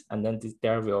weights, and then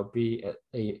there will be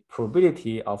a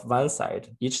probability of one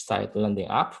side, each side landing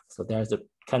up. So there's a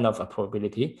kind of a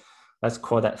probability. Let's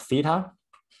call that theta.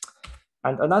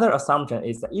 And another assumption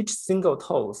is that each single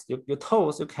toes, your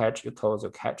toes you catch, your toes you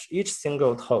catch, each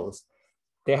single toes,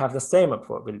 they have the same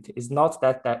probability. It's not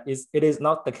it is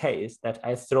not the case that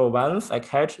I throw once, I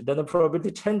catch, then the probability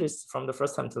changes from the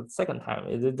first time to the second time.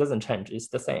 It doesn't change, it's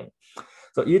the same.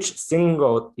 So each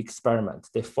single experiment,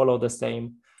 they follow the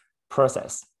same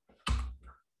process.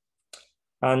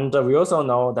 And we also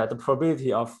know that the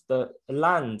probability of the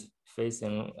land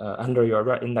facing under your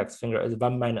right index finger is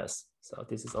 1 minus. So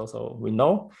this is also, we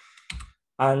know.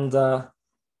 And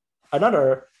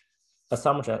another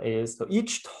assumption is, so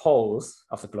each toes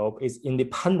of the globe is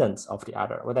independent of the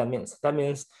other. What that means? That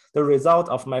means the result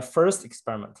of my first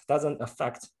experiment doesn't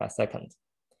affect my second.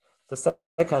 The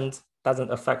second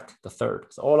doesn't affect the third.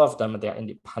 So all of them, they are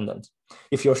independent.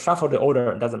 If you shuffle the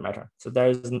order, it doesn't matter. So there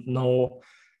is no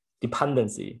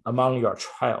dependency among your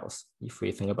trials, if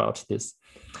we think about this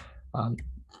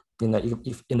in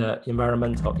the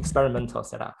environmental experimental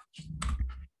setup.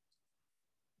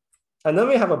 And then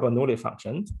we have a Bernoulli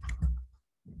function.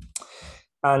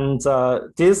 And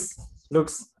this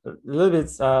looks a little bit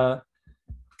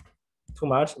too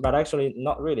much, but actually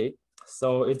not really.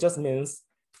 So it just means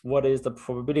what is the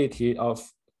probability of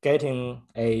getting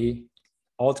a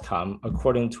outcome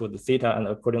according to the theta and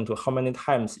according to how many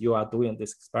times you are doing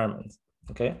this experiment,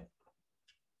 okay?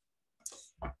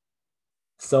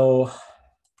 So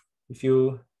if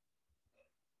you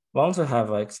want to have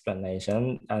an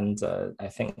explanation, and I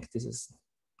think this is,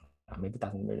 maybe it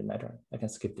doesn't really matter. I can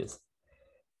skip this.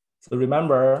 So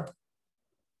remember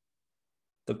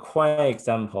the coin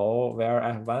example where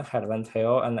I have one head, one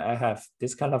tail, and I have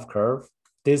this kind of curve.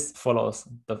 This follows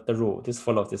the rule. This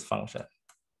follows this function.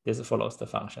 This follows the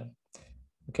function,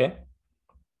 okay?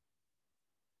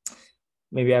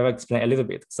 Maybe I will explain a little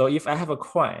bit. So if I have a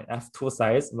coin, I have two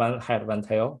sides, one head, one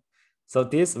tail. So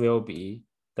this will be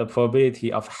the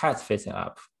probability of head facing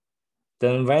up.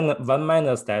 Then one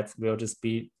minus that will just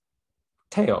be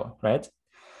tail, right?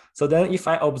 So then if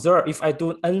I observe, if I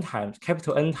do n times,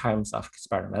 capital N times of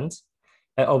experiments,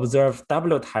 I observe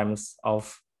W times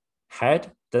of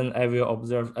head, then I will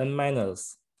observe n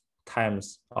minus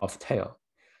times of tail.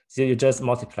 So you just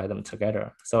multiply them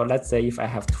together. So let's say if I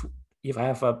have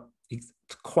a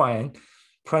coin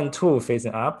 0.2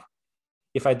 facing up,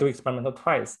 if I do experimental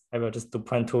twice, I will just do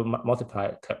 0.2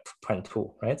 multiply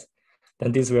 0.2, right?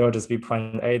 Then this will just be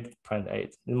 0.8,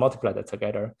 0.8, multiply that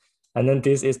together. And then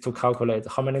this is to calculate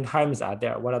how many times are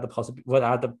there, what are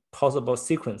the possible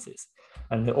sequences,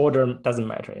 and the order doesn't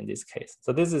matter in this case.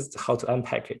 So this is how to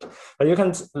unpack it. But you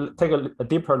can take a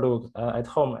deeper look at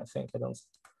home, I think. I don't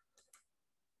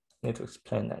need to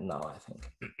explain that now, I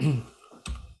think.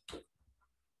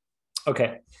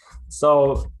 Okay,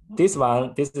 so this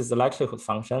is the likelihood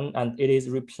function, and it is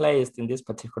replaced in this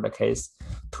particular case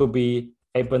to be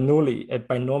a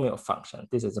binomial function.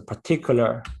 This is a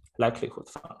particular likelihood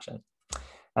function.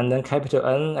 And then capital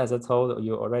N, as I told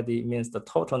you already, means the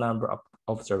total number of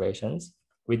observations.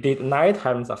 We did 9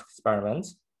 times of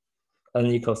experiments, N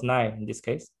equals 9 in this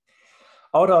case.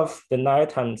 Out of the 9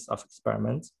 times of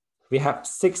experiments, we have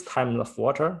 6 times of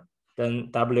water, then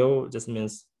W just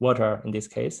means water in this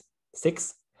case,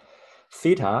 6.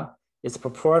 Theta is the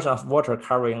proportion of water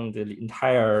covering the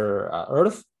entire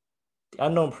Earth. The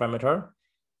unknown parameter,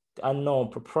 the unknown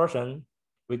proportion,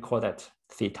 we call that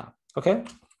theta, okay?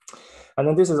 And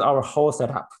then this is our whole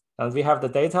setup. And we have the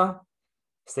data,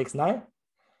 6, 9.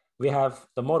 We have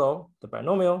the model, the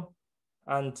binomial.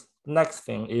 And the next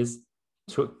thing is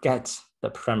to get the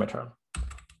parameter.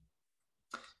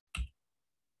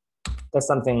 That's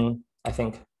something I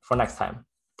think for next time,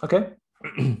 okay?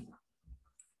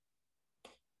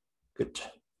 Good.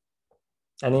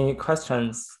 Any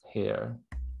questions here?